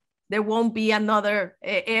hopefully there won't be another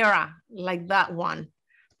era like that one.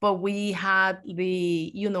 But we had I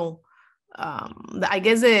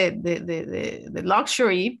guess the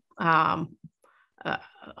luxury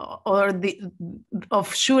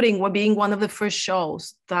of shooting, being one of the first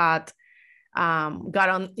shows that got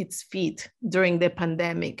on its feet during the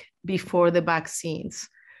pandemic before the vaccines.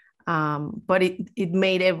 But it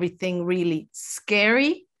made everything really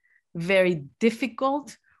scary, very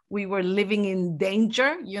difficult. We were living in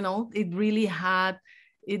danger,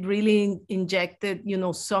 it really injected,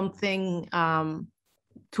 something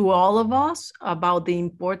to all of us about the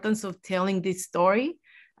importance of telling this story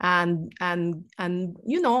and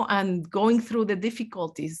going through the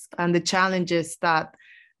difficulties and the challenges that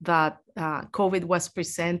COVID was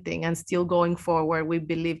presenting, and still going forward. We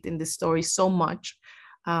believed in the story so much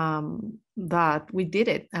that we did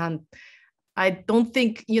it. And I don't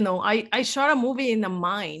think, I shot a movie in a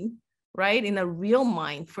mine, right? In a real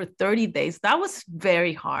mine for 30 days. That was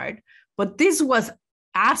very hard, but this was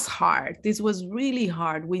as hard. This was really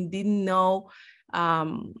hard. We didn't know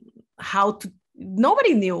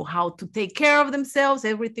nobody knew how to take care of themselves.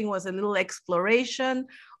 Everything was a little exploration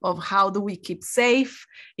of how do we keep safe.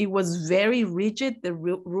 It was very rigid. The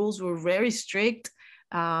rules were very strict,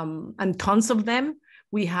 and tons of them.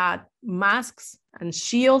 We had masks and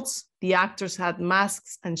shields. The actors had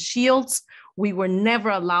masks and shields. We were never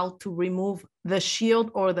allowed to remove the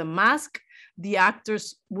shield or the mask. The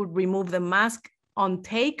actors would remove the mask on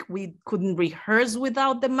take. We couldn't rehearse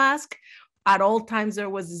without the mask. At all times, there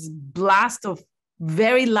was this blast of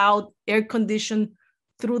very loud air condition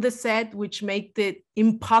through the set, which made it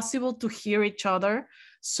impossible to hear each other.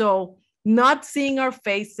 So not seeing our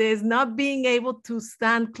faces, not being able to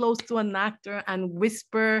stand close to an actor and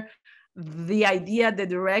whisper the idea, the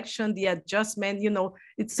direction, the adjustment,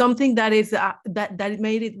 it's something that is that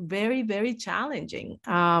made it very, very challenging.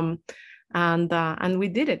 And we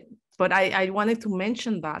did it. But I wanted to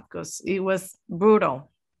mention that because it was brutal.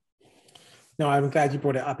 No, I'm glad you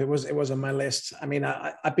brought it up. It was on my list. I mean,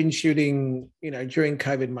 I've been shooting, during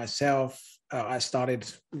COVID myself. I started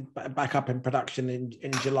back up in production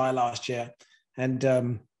in July last year.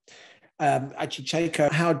 And actually,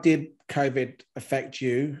 Checco, how did COVID affect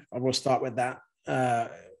you? I will start with that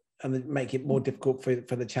and then make it more difficult for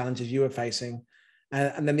the challenges you were facing.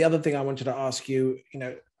 And then the other thing I wanted to ask you,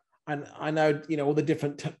 and I know, all the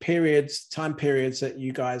different time periods that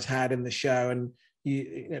you guys had in the show, and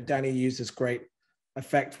Danny used this great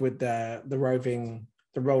effect with the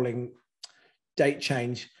rolling date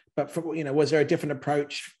change. But was there a different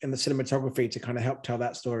approach in the cinematography to kind of help tell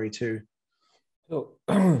that story too? So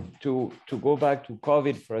to go back to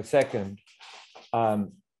COVID for a second,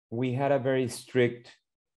 we had very strict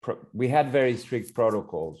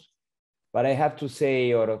protocols, but I have to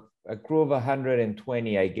say, out of a crew of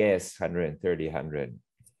 120, I guess 130, 100,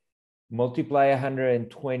 multiply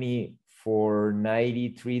 120 for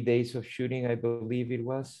 93 days of shooting, I believe it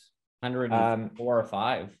was. 104 or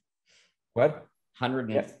 5. What?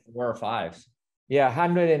 104 or 5. Yeah,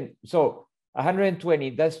 120,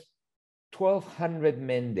 that's 1,200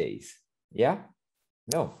 men days. Yeah?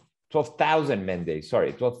 No, 12,000 men days.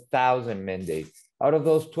 Sorry, 12,000 men days. Out of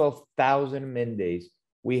those 12,000 men days,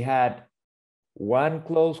 we had one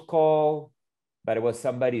close call, but it was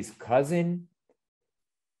somebody's cousin.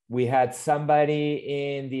 We had somebody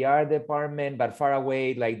in the art department, but far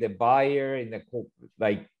away, like the buyer in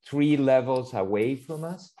like 3 levels away from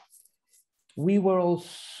us. We were all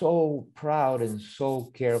so proud and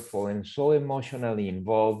so careful and so emotionally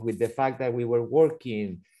involved with the fact that we were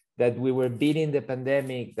working, that we were beating the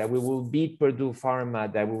pandemic, that we will beat Purdue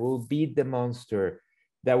Pharma, that we will beat the monster,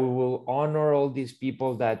 that we will honor all these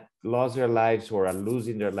people that lost their lives or are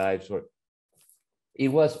losing their lives. Or it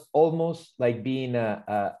was almost like being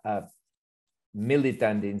a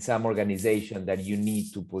militant in some organization that you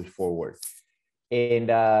need to push forward. And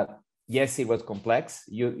yes, it was complex.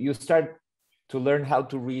 You start to learn how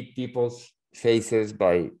to read people's faces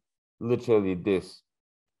by literally this.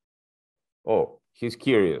 Oh, he's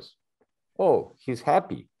curious. Oh, he's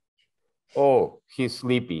happy. Oh, he's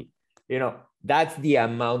sleepy. That's the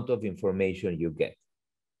amount of information you get.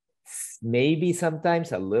 Maybe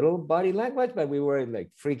sometimes a little body language, but we were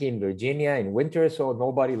like freaking Virginia in winter, so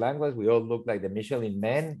no body language. We all looked like the Michelin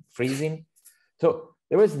Man, freezing. So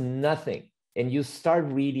there was nothing. And you start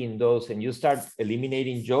reading those and you start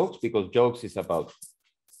eliminating jokes, because jokes is about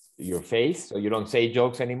your face. So you don't say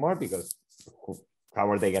jokes anymore because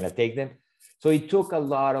how are they going to take them? So it took a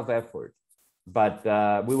lot of effort, but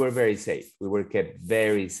we were very safe. We were kept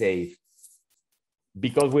very safe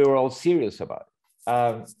because we were all serious about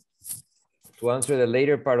it. To answer the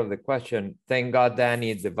later part of the question, thank God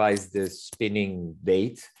Danny devised this spinning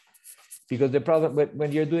date, because the problem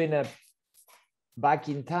when you're doing a back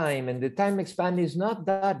in time, and the time span is not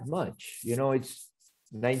that much, it's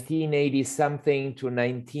 1980 something to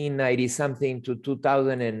 1990 something to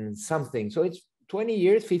 2000 and something. So it's 20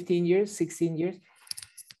 years, 15 years, 16 years.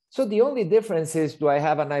 So the only difference is, do I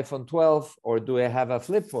have an iPhone 12 or do I have a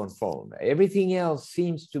flip phone? Everything else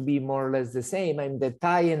seems to be more or less the same. And the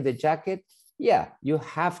tie and the jacket, yeah, you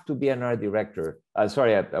have to be an art director,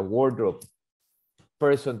 a wardrobe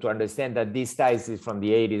person to understand that this ties is from the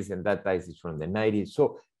 80s and that ties is from the 90s.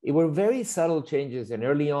 So it were very subtle changes. And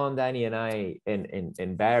early on, Danny and I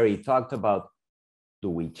and Barry talked about, do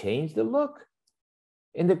we change the look?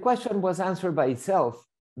 And the question was answered by itself.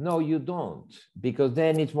 No, you don't, because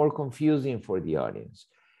then it's more confusing for the audience.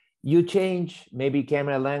 You change maybe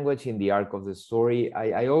camera language in the arc of the story.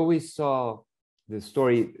 I always saw the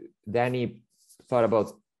story Danny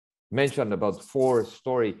mentioned about 4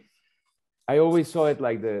 story. I always saw it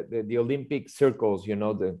like the Olympic circles,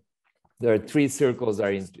 there are 3 circles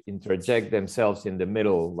that interject themselves in the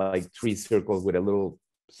middle, like 3 circles with a little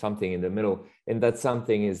something in the middle. And that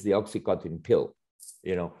something is the Oxycontin pill.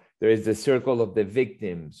 There is the circle of the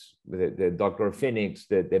victims, the Dr. Phoenix,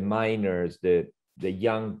 the miners, the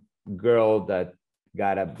young girl that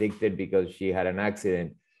got addicted because she had an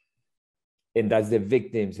accident. And that's the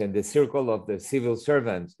victims, and the circle of the civil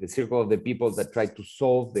servants, the circle of the people that try to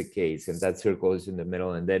solve the case. And that circle is in the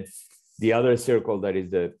middle. And then the other circle that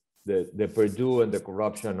is the Purdue and the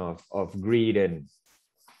corruption of greed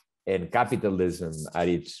and capitalism at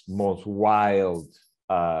its most wild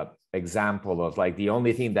example of, like, the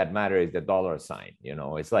only thing that matters is the dollar sign.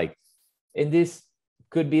 It's like in this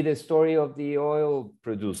could be the story of the oil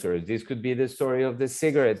producers. This could be the story of the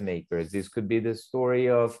cigarette makers. This could be the story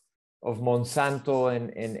of Monsanto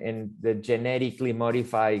and the genetically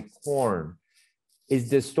modified corn. It's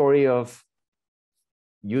the story of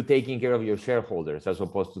you taking care of your shareholders as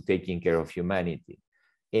opposed to taking care of humanity.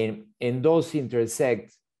 And those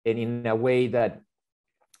intersect, and in a way that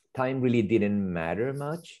time really didn't matter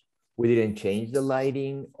much. We didn't change the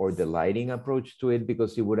lighting or the lighting approach to it,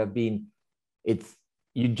 because it would have been,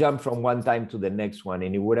 you jump from one time to the next one,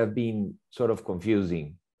 and it would have been sort of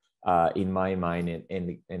confusing in my mind.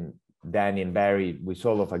 And Danny and Barry, we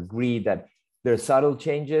sort of agree that there are subtle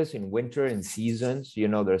changes in winter and seasons. You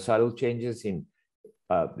know, there are subtle changes in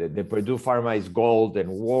the Purdue Pharma is gold and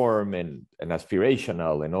warm and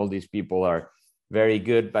aspirational, and all these people are very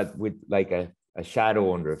good, but with like a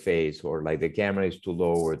shadow on their face, or like the camera is too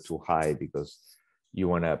low or too high because you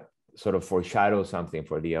want to sort of foreshadow something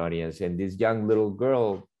for the audience. And this young little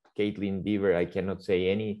girl, Caitlin Deaver, I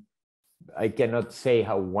cannot say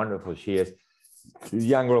how wonderful she is. This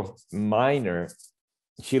young girl, minor,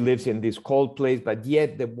 she lives in this cold place, but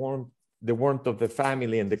yet the warmth of the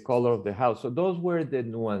family and the color of the house. So those were the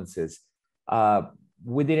nuances.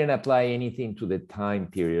 We didn't apply anything to the time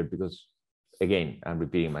period because, again, I'm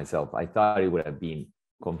repeating myself, I thought it would have been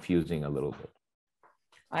confusing a little bit.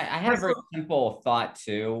 I had a very simple thought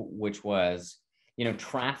too, which was,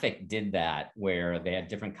 Traffic did that, where they had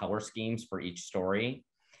different color schemes for each story.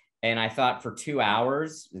 And I thought for 2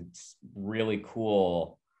 hours, it's really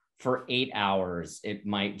cool. For 8 hours, it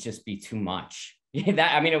might just be too much.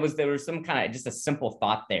 There was some kind of just a simple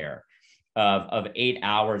thought there of 8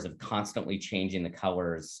 hours of constantly changing the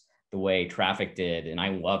colors the way Traffic did. And I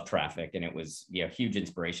love Traffic, and it was huge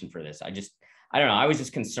inspiration for this. I don't know. I was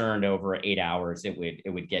just concerned over 8 hours it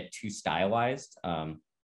would get too stylized. So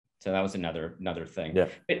that was another thing. Yeah.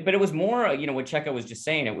 But it was more, what Checco was just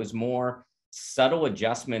saying. It was more subtle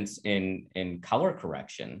adjustments in color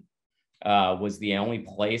correction. Was the only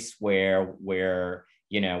place where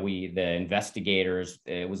the investigators,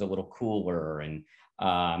 it was a little cooler, and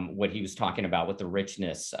what he was talking about with the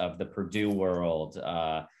richness of the Purdue world,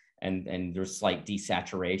 and there's slight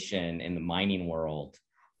desaturation in the mining world.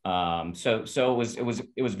 So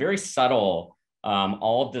it was very subtle,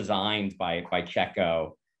 all designed by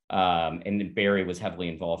Checco, and Barry was heavily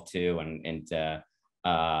involved too. And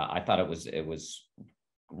I thought it was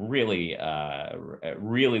really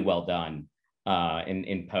really well done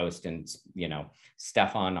in post. And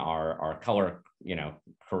Stefan, our color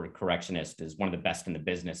correctionist, is one of the best in the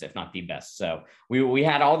business, if not the best. So we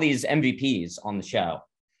had all these MVPs on the show.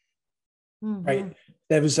 Mm-hmm. Right.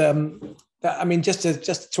 There was just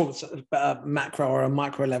to talk about a macro or a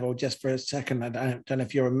micro level just for a second. I don't know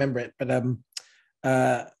if you remember it, but and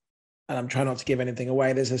I'm trying not to give anything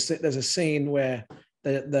away. There's a scene where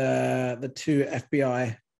the two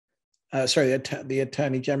FBI, the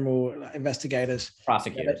Attorney General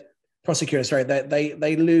prosecutors, sorry,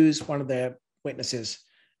 they lose one of their witnesses,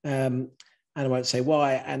 and I won't say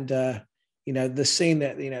why. And the scene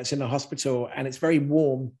that it's in the hospital and it's very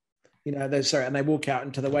warm. And they walk out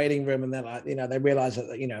into the waiting room, and they're like, they realize that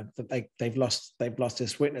that they've lost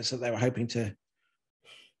this witness that they were hoping to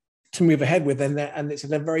move ahead with, and it's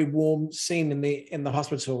a very warm scene in the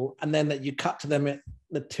hospital, and then that you cut to them,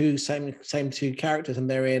 the same two characters, and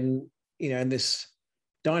they're in in this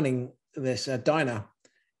diner,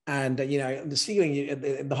 and the ceiling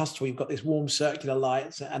in the hospital you've got this warm circular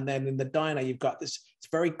lights, and then in the diner you've got this, it's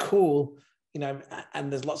very cool,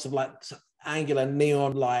 and there's lots of like angular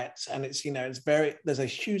neon lights, and it's there's a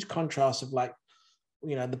huge contrast of like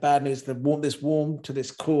the bad news, this warm to this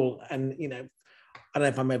cool, and I don't know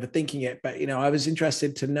if I'm overthinking it, but I was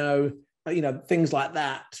interested to know things like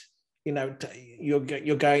that.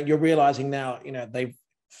 You're realizing now they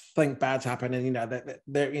think bad's happened, and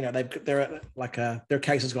they're like their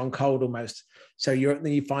case has gone cold almost. So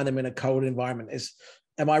you find them in a cold environment.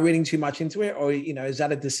 Am I reading too much into it, or is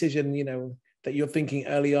that a decision that you're thinking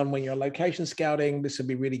early on when you're location scouting? This would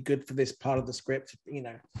be really good for this part of the script.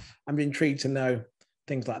 I'm intrigued to know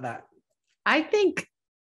things like that. I think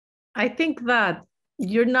that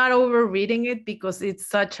you're not overreading it because it's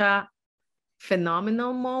such a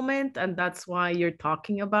phenomenal moment, and that's why you're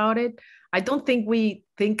talking about it. I don't think we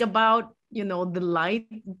think about the light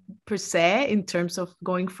per se in terms of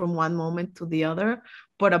going from one moment to the other,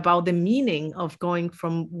 but about the meaning of going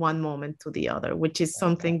from one moment to the other, which is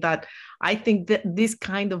something that I think that this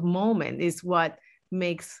kind of moment is what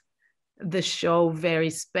makes the show very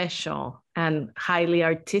special and highly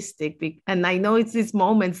artistic. And I know it's these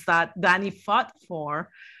moments that Danny fought for,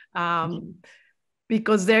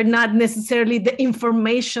 because they're not necessarily the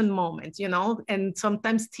information moment, and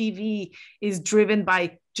sometimes TV is driven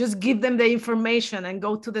by just give them the information and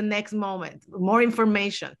go to the next moment, more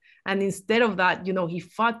information. And instead of that, he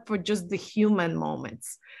fought for just the human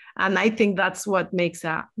moments. And I think that's what makes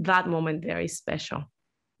that moment very special.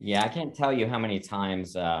 Yeah, I can't tell you how many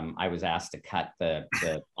times I was asked to cut the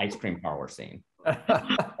ice cream parlor scene.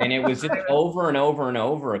 And it was just over and over and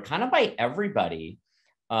over, kind of by everybody.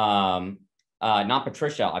 Not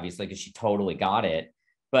Patricia, obviously, because she totally got it.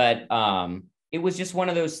 But it was just one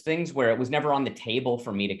of those things where it was never on the table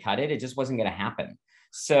for me to cut it. It just wasn't going to happen.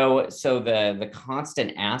 So the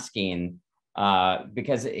constant asking,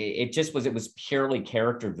 because it was purely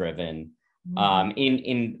character driven.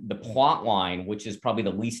 In the plot line, which is probably the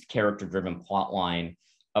least character driven plot line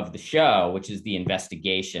of the show, which is the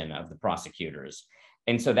investigation of the prosecutors.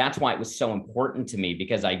 And so that's why it was so important to me,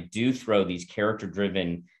 because I do throw these character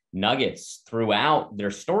driven nuggets throughout their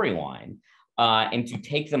storyline, and to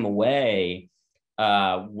take them away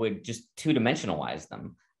would just two-dimensionalize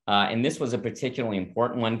them. And this was a particularly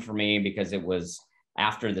important one for me because it was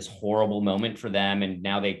after this horrible moment for them, and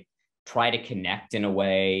now they try to connect in a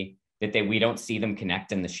way that we don't see them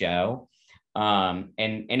connect in the show. And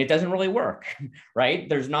it doesn't really work, right?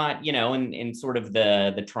 There's not, in sort of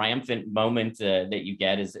the triumphant moment that you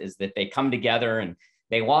get is that they come together and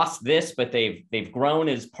they lost this, but they've grown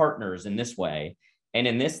as partners in this way. And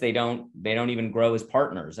in this, they don't even grow as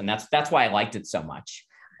partners. And that's why I liked it so much.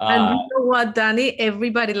 And you know what, Danny,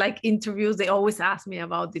 everybody interviews, they always ask me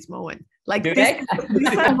about this moment. These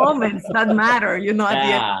are moments that matter, at the end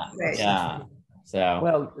of the day. Yeah. So,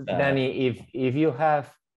 well, Danny, if you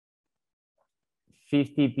have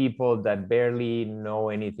 50 people that barely know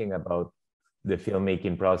anything about the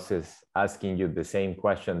filmmaking process asking you the same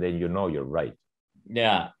question, then you're right.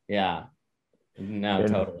 Yeah. No,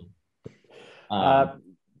 totally.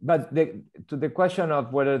 But to the question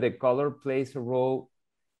of whether the color plays a role,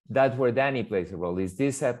 that's where Danny plays a role. Is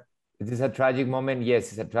this a tragic moment? Yes,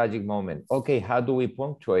 it's a tragic moment. Okay, how do we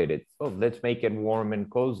punctuate it? Oh, let's make it warm and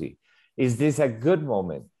cozy. Is this a good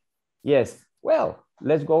moment? Yes. Well,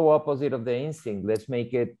 let's go opposite of the instinct. Let's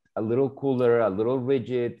make it a little cooler, a little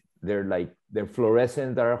rigid. They're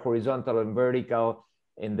fluorescent, they're horizontal and vertical.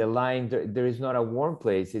 In the line, there is not a warm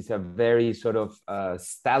place. It's a very sort of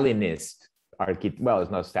Stalinist well,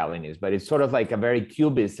 it's not Stalinist, but it's sort of like a very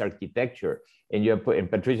cubist architecture. And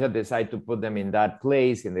Patricia decided to put them in that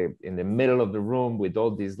place in the middle of the room with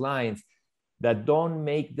all these lines that don't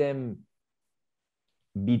make them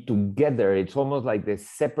be together. It's almost like they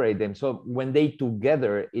separate them. So when they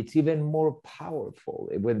together, it's even more powerful.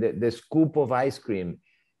 When the scoop of ice cream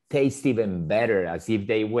tastes even better, as if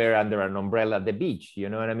they were under an umbrella at the beach, you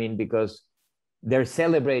know what I mean? Because they're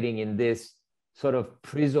celebrating in this sort of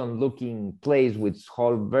prison-looking place with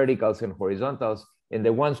whole verticals and horizontals, and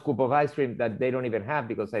the one scoop of ice cream that they don't even have,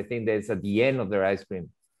 because I think that's at the end of their ice cream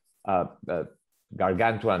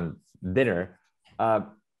gargantuan dinner.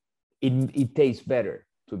 It tastes better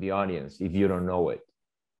to the audience if you don't know it.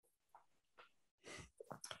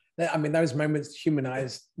 I mean, those moments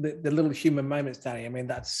humanize the little human moments, Danny. I mean,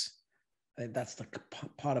 that's the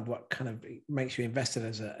part of what kind of makes you invested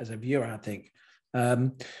as a viewer, I think.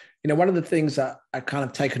 One of the things that I've kind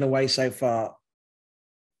of taken away so far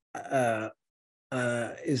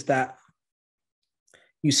is that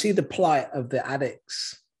you see the plight of the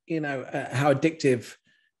addicts, how addictive,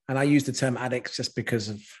 and I use the term addicts just because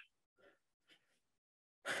of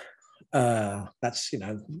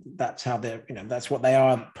that's how they're, that's what they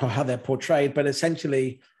are, how they're portrayed. But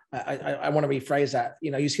essentially, I want to rephrase that.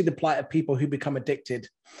 You see the plight of people who become addicted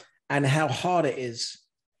and how hard it is.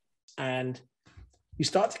 And you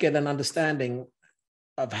start to get an understanding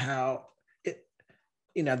of how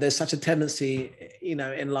there's such a tendency,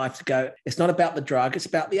 in life to go, it's not about the drug, it's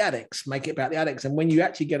about the addicts, make it about the addicts. And when you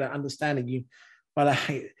actually get an understanding,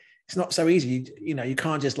 it's not so easy. You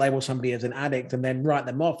can't just label somebody as an addict and then write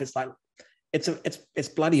them off. It's like, it's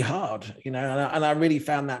bloody hard, and I really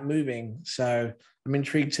found that moving. So I'm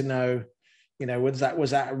intrigued to know, was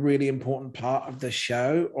that a really important part of the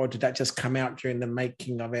show, or did that just come out during the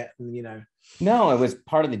making of it? And, No, it was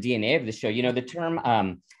part of the DNA of the show. The term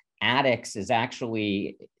addicts is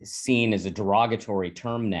actually seen as a derogatory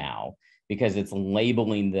term now because it's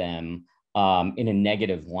labeling them in a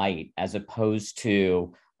negative light, as opposed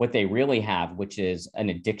to what they really have, which is an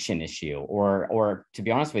addiction issue, or to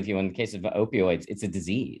be honest with you, in the case of opioids, it's a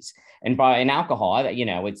disease. And in alcohol,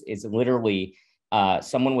 it's literally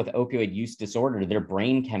someone with opioid use disorder, their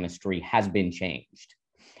brain chemistry has been changed.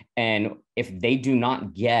 And if they do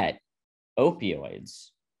not get opioids,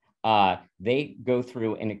 they go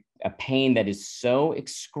through a pain that is so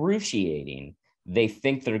excruciating, they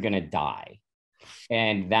think they're going to die.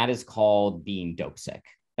 And that is called being dopesick.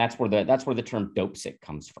 That's where the term dopesick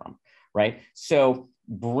comes from, right? So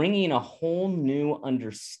bringing a whole new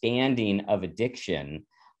understanding of addiction,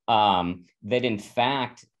 that in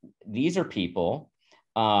fact, these are people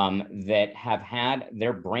that have had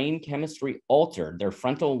their brain chemistry altered, their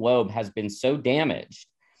frontal lobe has been so damaged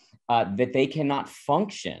that they cannot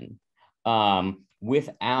function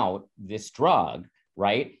without this drug,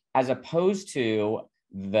 right? As opposed to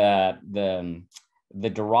the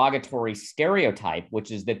derogatory stereotype,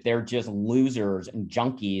 which is that they're just losers and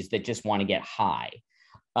junkies that just want to get high,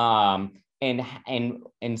 and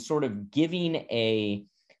sort of giving a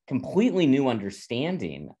completely new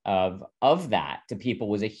understanding of that to people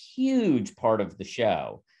was a huge part of the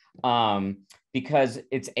show, because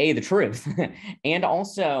it's the truth, and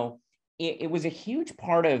also it was a huge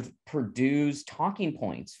part of Purdue's talking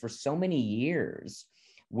points for so many years,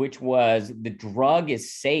 which was the drug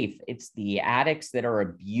is safe. It's the addicts that are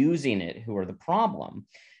abusing it who are the problem.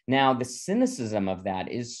 Now, the cynicism of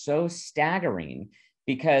that is so staggering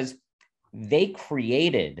because they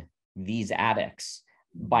created these addicts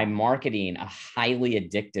by marketing a highly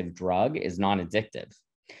addictive drug is non-addictive.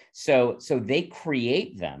 So they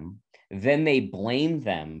create them, then they blame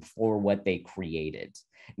them for what they created.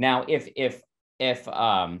 Now, if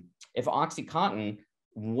OxyContin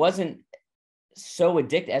wasn't so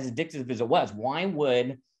addictive as it was, why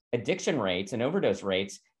would addiction rates and overdose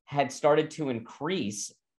rates had started to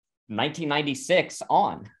increase 1996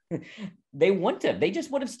 on? They wouldn't have. They just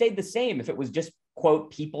would have stayed the same if it was just,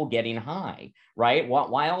 quote, people getting high, right?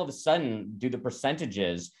 Why all of a sudden do the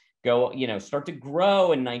percentages go, start to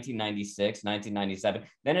grow in 1996, 1997?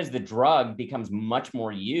 Then as the drug becomes much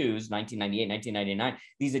more used, 1998, 1999,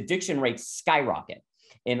 these addiction rates skyrocket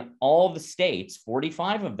in all the states,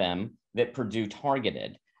 45 of them that Purdue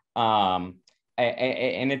targeted. And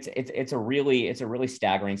it's a really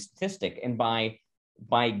staggering statistic. And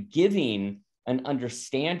by giving an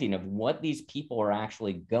understanding of what these people are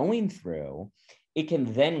actually going through, it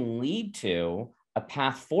can then lead to a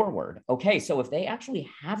path forward. Okay, so if they actually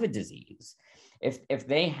have a disease, if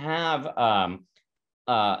they have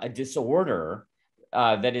a disorder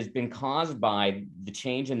that has been caused by the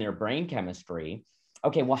change in their brain chemistry,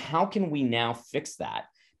 okay, well, how can we now fix that?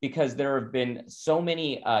 Because there have been so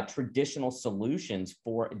many traditional solutions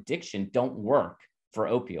for addiction don't work for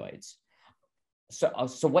opioids.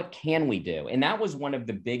 So what can we do? And that was one of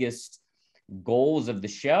the biggest goals of the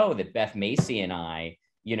show that Beth Macy and I,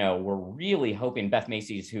 were really hoping. Beth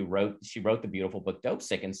Macy's she wrote the beautiful book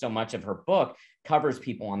Dopesick, and so much of her book covers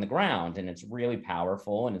people on the ground, and it's really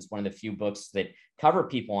powerful. And it's one of the few books that cover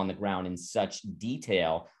people on the ground in such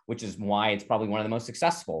detail, which is why it's probably one of the most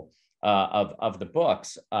successful of the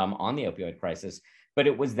books on the opioid crisis. But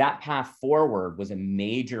it was that path forward was a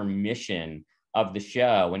major mission of the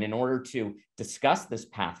show. And in order to discuss this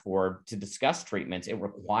path forward, to discuss treatments, it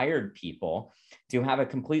required people to have a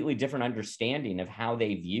completely different understanding of how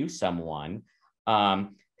they view someone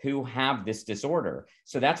who have this disorder.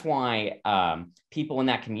 So that's why people in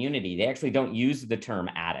that community, they actually don't use the term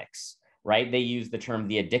addicts, right? They use the term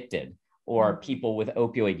the addicted or people with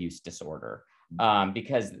opioid use disorder,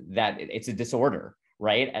 because that it's a disorder,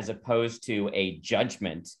 right? As opposed to a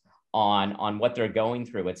judgment on what they're going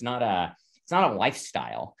through. It's not a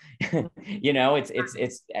lifestyle. They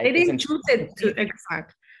didn't choose it to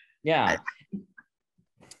exact. Yeah.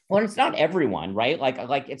 Well, it's not everyone, right?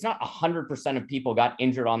 Like it's not 100% of people got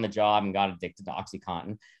injured on the job and got addicted to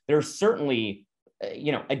OxyContin. There's certainly,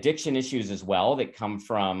 addiction issues as well that come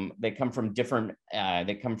from different,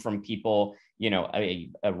 that come from people,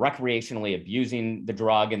 recreationally abusing the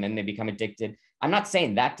drug and then they become addicted. I'm not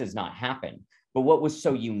saying that does not happen, but what was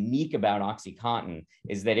so unique about OxyContin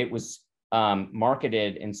is that it was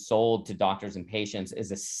marketed and sold to doctors and patients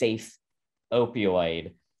as a safe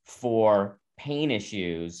opioid for pain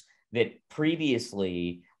issues that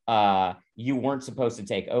previously you weren't supposed to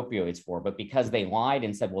take opioids for. But because they lied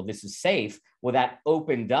and said, well, this is safe, well, that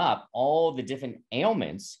opened up all the different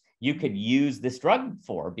ailments you could use this drug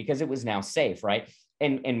for because it was now safe, right?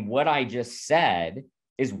 And what I just said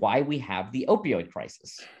is why we have the opioid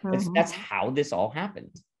crisis. That's how this all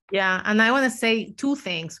happened. Yeah, and I want to say two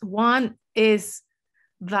things. One is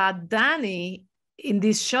that Danny in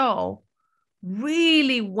this show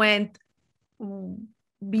really went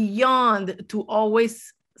beyond to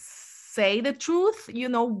always say the truth,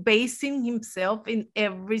 basing himself in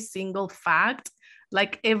every single fact,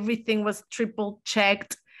 like everything was triple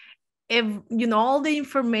checked. All the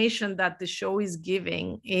information that the show is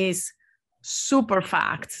giving is super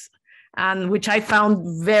facts, and which I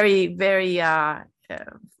found very, very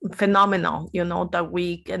phenomenal, you know, that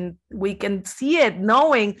we can see it,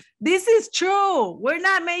 knowing this is true. We're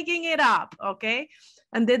not making it up, okay?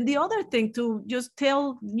 And then the other thing, to just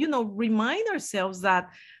tell, you know, remind ourselves that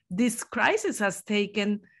this crisis has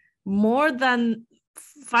taken more than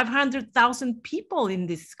 500,000 people in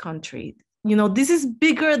this country. You know, this is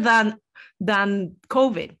bigger than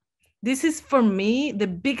COVID. This is, for me, the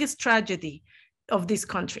biggest tragedy of this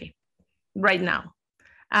country right now.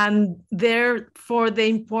 And therefore, the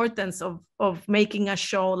importance of making a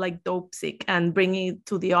show like Dopesick and bringing it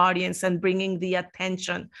to the audience and bringing the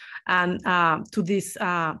attention and to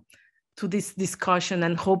this discussion,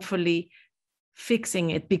 and hopefully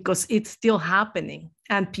fixing it, because it's still happening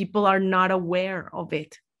and people are not aware of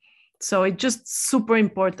it. So it's just super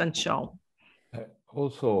important show.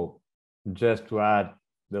 Also, just to add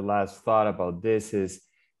the last thought about this is,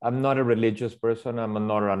 I'm not a religious person. I'm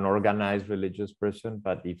not an organized religious person.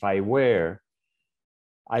 But if I were,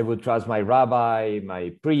 I would trust my rabbi,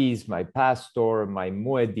 my priest, my pastor, my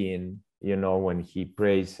mueddin, you know, when he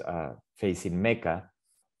prays facing Mecca.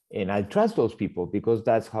 And I trust those people, because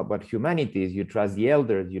that's what humanity is. You trust the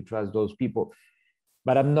elders, you trust those people.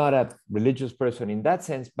 But I'm not a religious person in that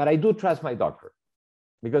sense. But I do trust my doctor.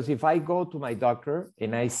 Because if I go to my doctor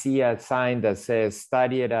and I see a sign that says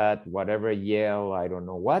study it at whatever Yale, I don't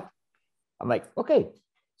know what, I'm like, okay.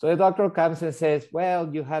 So the doctor comes and says,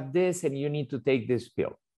 well, you have this and you need to take this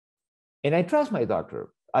pill. And I trust my doctor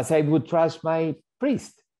as I would trust my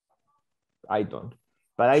priest. I don't,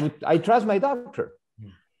 but I trust my doctor.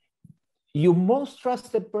 Your most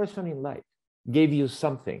trusted person in life gave you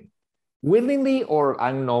something, willingly or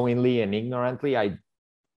unknowingly and ignorantly.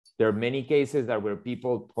 There are many cases that were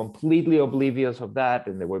people completely oblivious of that,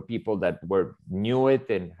 and there were people that knew it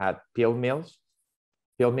and had pill mills.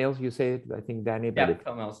 Pill mills, you say it, I think, Danny. Yeah,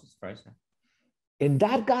 pill mills is price. And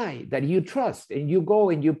that guy that you trust, and you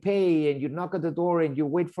go and you pay and you knock at the door and you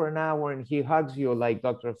wait for an hour and he hugs you like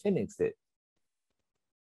Dr. Phoenix did.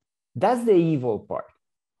 That's the evil part.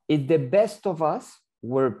 If the best of us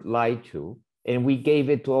were lied to, and we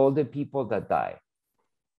gave it to all the people that died.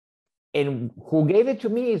 And who gave it to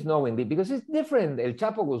me is knowingly, because it's different. El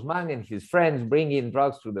Chapo Guzman and his friends bring in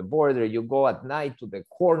drugs through the border. You go at night to the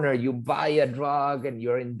corner, you buy a drug and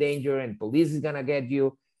you're in danger and police is gonna get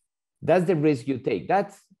you. That's the risk you take.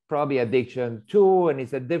 That's probably addiction too. And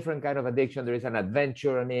it's a different kind of addiction. There is an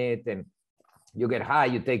adventure in it, and you get high,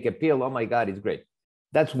 you take a pill. Oh my God, it's great.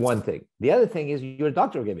 That's one thing. The other thing is your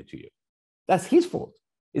doctor gave it to you. That's his fault.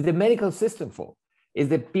 It's the medical system fault. It's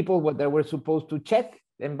the people that were supposed to check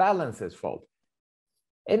and balances fault.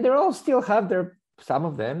 And they all still have some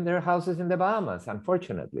of them, their houses in the Bahamas,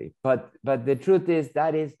 unfortunately. But the truth is,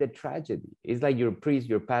 that is the tragedy. It's like your priest,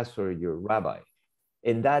 your pastor, your rabbi.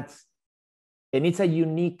 And it's a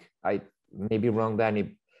unique, I may be wrong,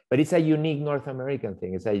 Danny, but it's a unique North American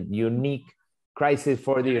thing. It's a unique crisis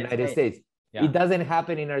for the United States. Yeah. It doesn't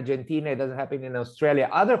happen in Argentina. It doesn't happen in Australia.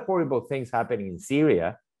 Other horrible things happening in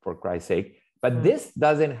Syria, for Christ's sake. But this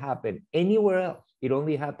doesn't happen anywhere else. It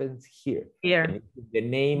only happens here. In the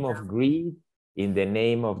name of greed, in the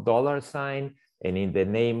name of dollar sign, and in the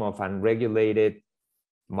name of unregulated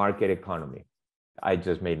market economy. I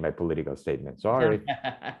just made my political statement. Sorry.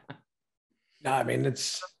 No, I mean,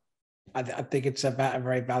 I think it's a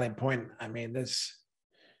very valid point. I mean, that's,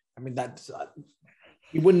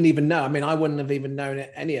 you wouldn't even know. I mean, I wouldn't have even known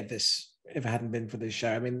any of this if it hadn't been for this show.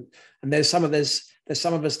 I mean, and there's some of us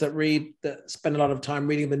that spend a lot of time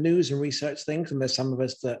reading the news and research things, and there's some of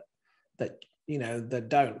us that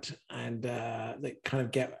don't, and that kind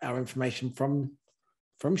of get our information from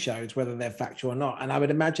shows, whether they're factual or not. And I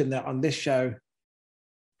would imagine that on this show,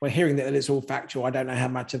 we're hearing that it's all factual. I don't know how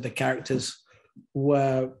much of the characters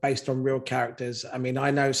were based on real characters. I mean,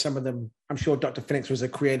 I know some of them. I'm sure Dr. Phoenix was a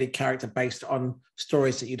created character based on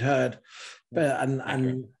stories that you'd heard. But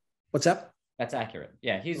and what's up? That's accurate.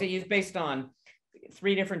 Yeah, he's based on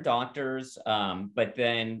 3 different doctors. But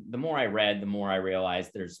then the more I read, the more I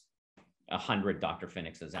realized there's 100 Dr.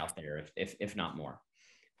 Phoenixes out there, if not more.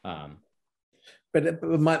 But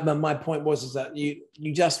my point was that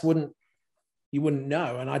you just wouldn't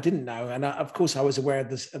know, and I didn't know, and of course I was aware of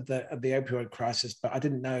the opioid crisis, but I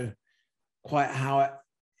didn't know quite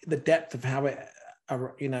the depth of how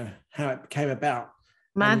it came about.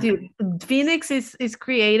 Matthew, Phoenix is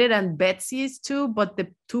created, and Betsy is too, but the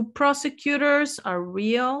 2 prosecutors are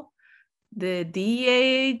real. The DEA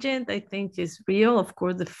agent, I think, is real. Of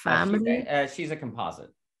course, the family. She's a composite.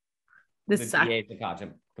 The DEA is a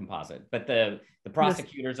composite, but the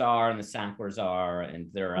prosecutors are, and the Sacklers are, and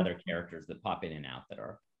there are other characters that pop in and out that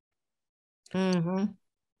are. Mm-hmm.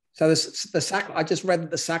 So I just read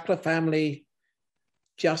that the Sackler family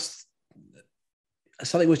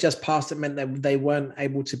something was just passed that meant that they weren't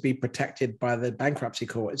able to be protected by the bankruptcy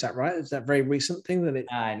court. Is that right? Is that a very recent thing that it?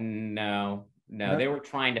 No. They were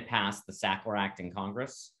trying to pass the Sackler Act in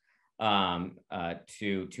Congress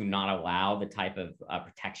to not allow the type of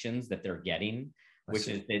protections that they're getting, which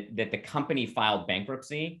is that the company filed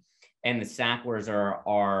bankruptcy, and the Sacklers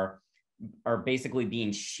are basically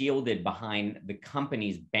being shielded behind the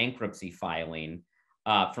company's bankruptcy filing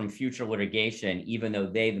from future litigation, even though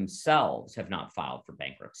they themselves have not filed for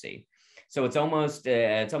bankruptcy. So it's almost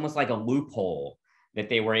like a loophole that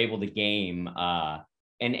they were able to game,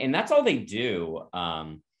 and that's all they do.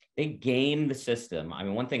 They game the system. I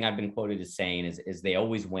mean, one thing I've been quoted as saying is they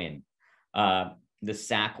always win. The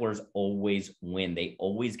Sacklers always win. They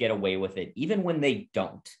always get away with it, even when they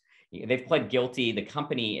don't. They've pled guilty. The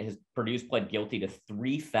company has pled guilty to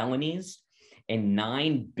 3 felonies and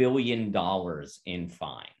 $9 billion in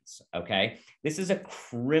fines. Okay. This is a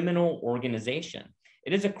criminal organization.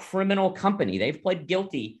 It is a criminal company. They've pled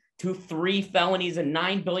guilty to 3 felonies and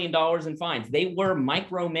 $9 billion in fines. They were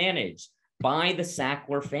micromanaged by the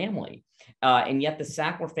Sackler family. And yet the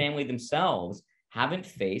Sackler family themselves haven't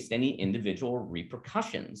faced any individual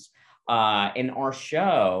repercussions. And our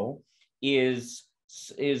show is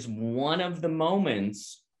one of the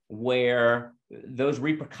moments where those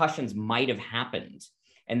repercussions might have happened.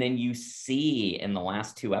 And then you see in the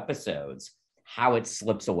last 2 episodes how it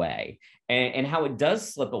slips away. And how it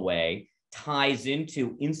does slip away ties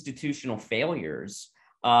into institutional failures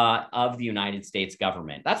of the United States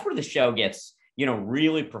government. That's where the show gets,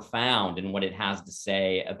 really profound in what it has to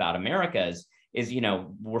say about America is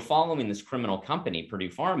we're following this criminal company, Purdue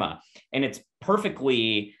Pharma, and it's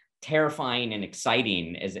perfectly terrifying and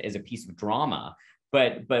exciting as a piece of drama.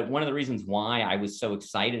 But one of the reasons why I was so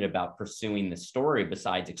excited about pursuing this story,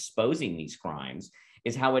 besides exposing these crimes,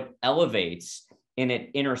 is how it elevates and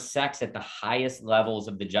it intersects at the highest levels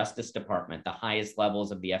of the Justice Department, the highest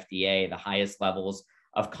levels of the FDA, the highest levels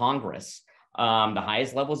of Congress, the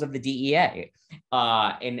highest levels of the DEA.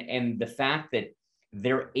 And the fact that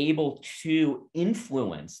they're able to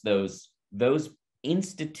influence those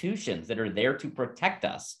institutions that are there to protect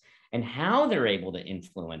us, and how they're able to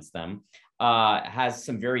influence them has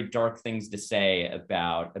some very dark things to say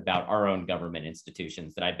about our own government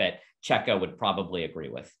institutions that I bet Checco would probably agree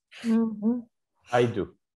with. Mm-hmm. I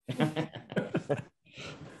do.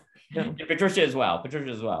 Patricia as well.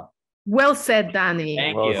 Well said, Danny.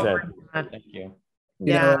 Thank well you. said. Thank you.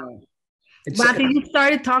 Yeah. Matthew, you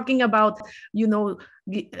started talking about,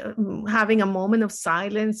 having a moment of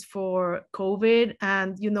silence for COVID.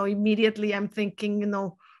 And, immediately I'm thinking,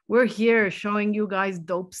 we're here showing you guys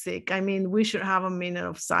Dopesick. I mean, we should have a minute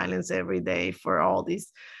of silence every day for all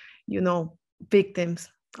these, victims,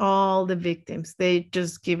 all the victims. They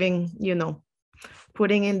just giving,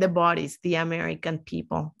 putting in the bodies, the American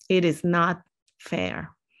people. It is not fair.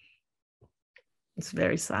 It's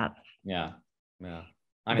very sad. Yeah.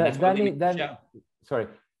 I mean,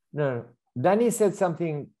 Danny said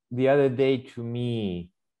something the other day to me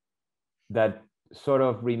that sort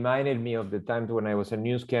of reminded me of the times when I was a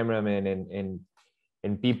news cameraman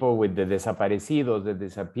and people with the desaparecidos, the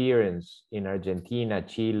disappearance in Argentina,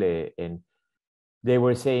 Chile, and they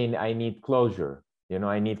were saying, I need closure.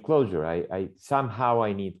 I need closure. I somehow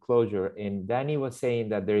I need closure. And Danny was saying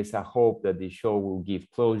that there is a hope that the show will give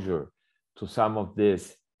closure to some of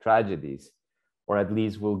these tragedies, or at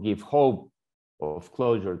least will give hope of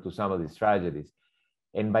closure to some of these tragedies.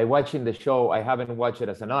 And by watching the show, I haven't watched it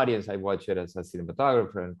as an audience, I watched it as a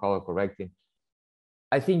cinematographer and color correcting.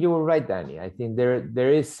 I think you were right, Danny. I think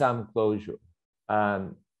there is some closure.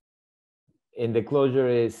 And the closure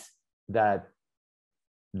is that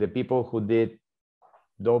the people who did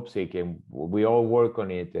Dopesick, and we all work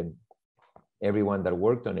on it, and everyone that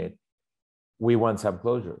worked on it, we want some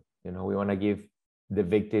closure. We want to give the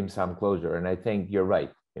victim some closure. And I think you're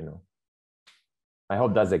right. I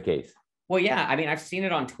hope that's the case. Well, yeah. I mean, I've seen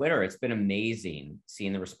it on Twitter. It's been amazing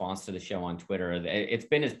seeing the response to the show on Twitter. It's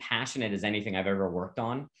been as passionate as anything I've ever worked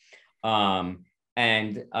on.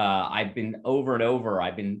 And I've been over and over,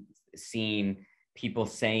 I've been seeing people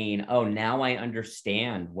saying, oh, now I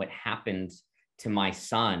understand what happened to my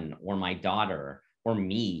son or my daughter or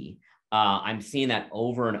me. I'm seeing that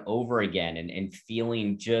over and over again and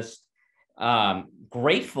feeling just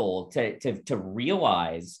grateful to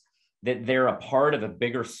realize that they're a part of a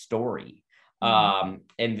bigger story. And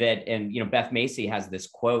Beth Macy has this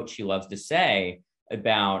quote she loves to say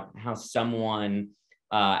about how someone,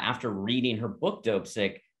 after reading her book,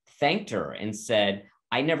 Dopesick, thanked her and said,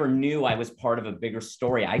 I never knew I was part of a bigger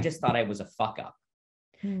story. I just thought I was a fuck up.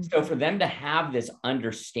 So for them to have this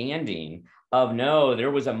understanding of, no,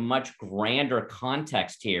 there was a much grander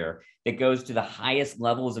context here that goes to the highest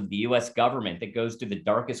levels of the US government, that goes to the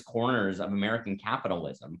darkest corners of American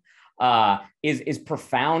capitalism, is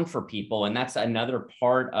profound for people. And that's another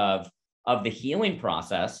part of the healing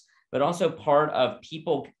process, but also part of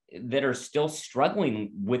people that are still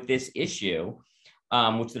struggling with this issue,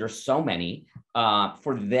 which there are so many,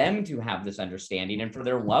 for them to have this understanding and for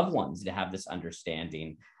their loved ones to have this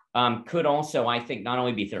understanding, could also, I think, not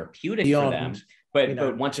only be therapeutic for them,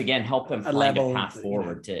 but once again, help them find a path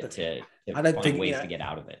forward to I don't think ways to get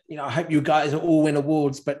out of it. I hope you guys all win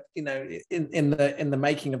awards, but in the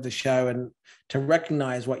making of the show and to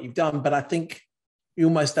recognize what you've done. But I think you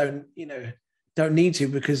almost don't need to,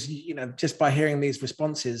 because just by hearing these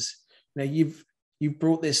responses, you've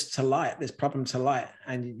brought this to light, this problem to light,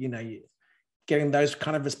 and getting those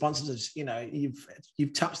kind of responses,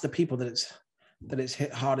 you've touched the people that it's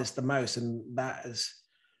hit hardest the most, and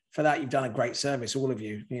for that you've done a great service, all of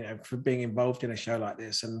you, for being involved in a show like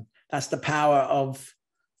this. And that's the power of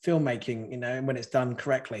filmmaking, and when it's done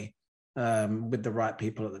correctly, with the right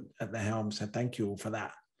people at the helm. So thank you all for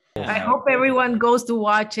that. I hope everyone goes to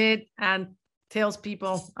watch it and tells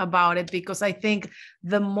people about it, because I think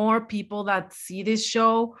the more people that see this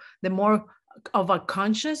show, the more of a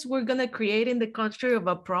conscience we're going to create in the country of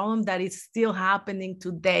a problem that is still happening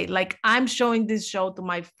today. Like, I'm showing this show to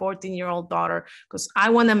my 14-year-old daughter because I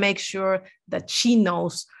want to make sure that she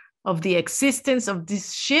knows of the existence of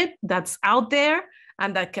this shit that's out there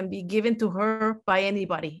and that can be given to her by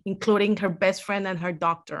anybody, including her best friend and her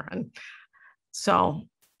doctor. And so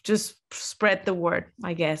just spread the word,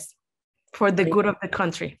 I guess, for the good of the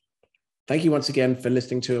country. Thank you once again for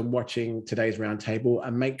listening to and watching today's Roundtable,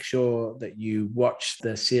 and make sure that you watch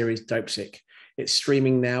the series Dopesick. It's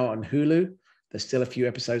streaming now on Hulu. There's still a few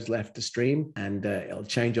episodes left to stream, and it'll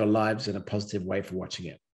change your lives in a positive way for watching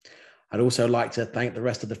it. I'd also like to thank the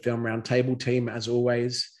rest of the Film Roundtable team, as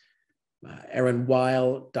always, Erin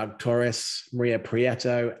Weil, Doug Torres, Maria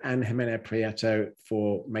Prieto, and Jimena Prieto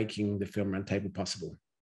for making the Film Roundtable possible.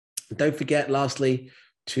 And don't forget, lastly,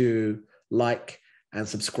 to like and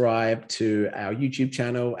subscribe to our YouTube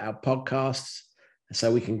channel, our podcasts, so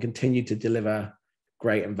we can continue to deliver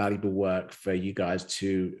great and valuable work for you guys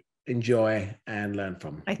to enjoy and learn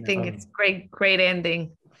from. I think it's great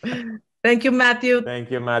ending. Thank you, Matthew.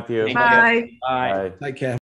 Thank you, Matthew. Bye. Bye. Take care.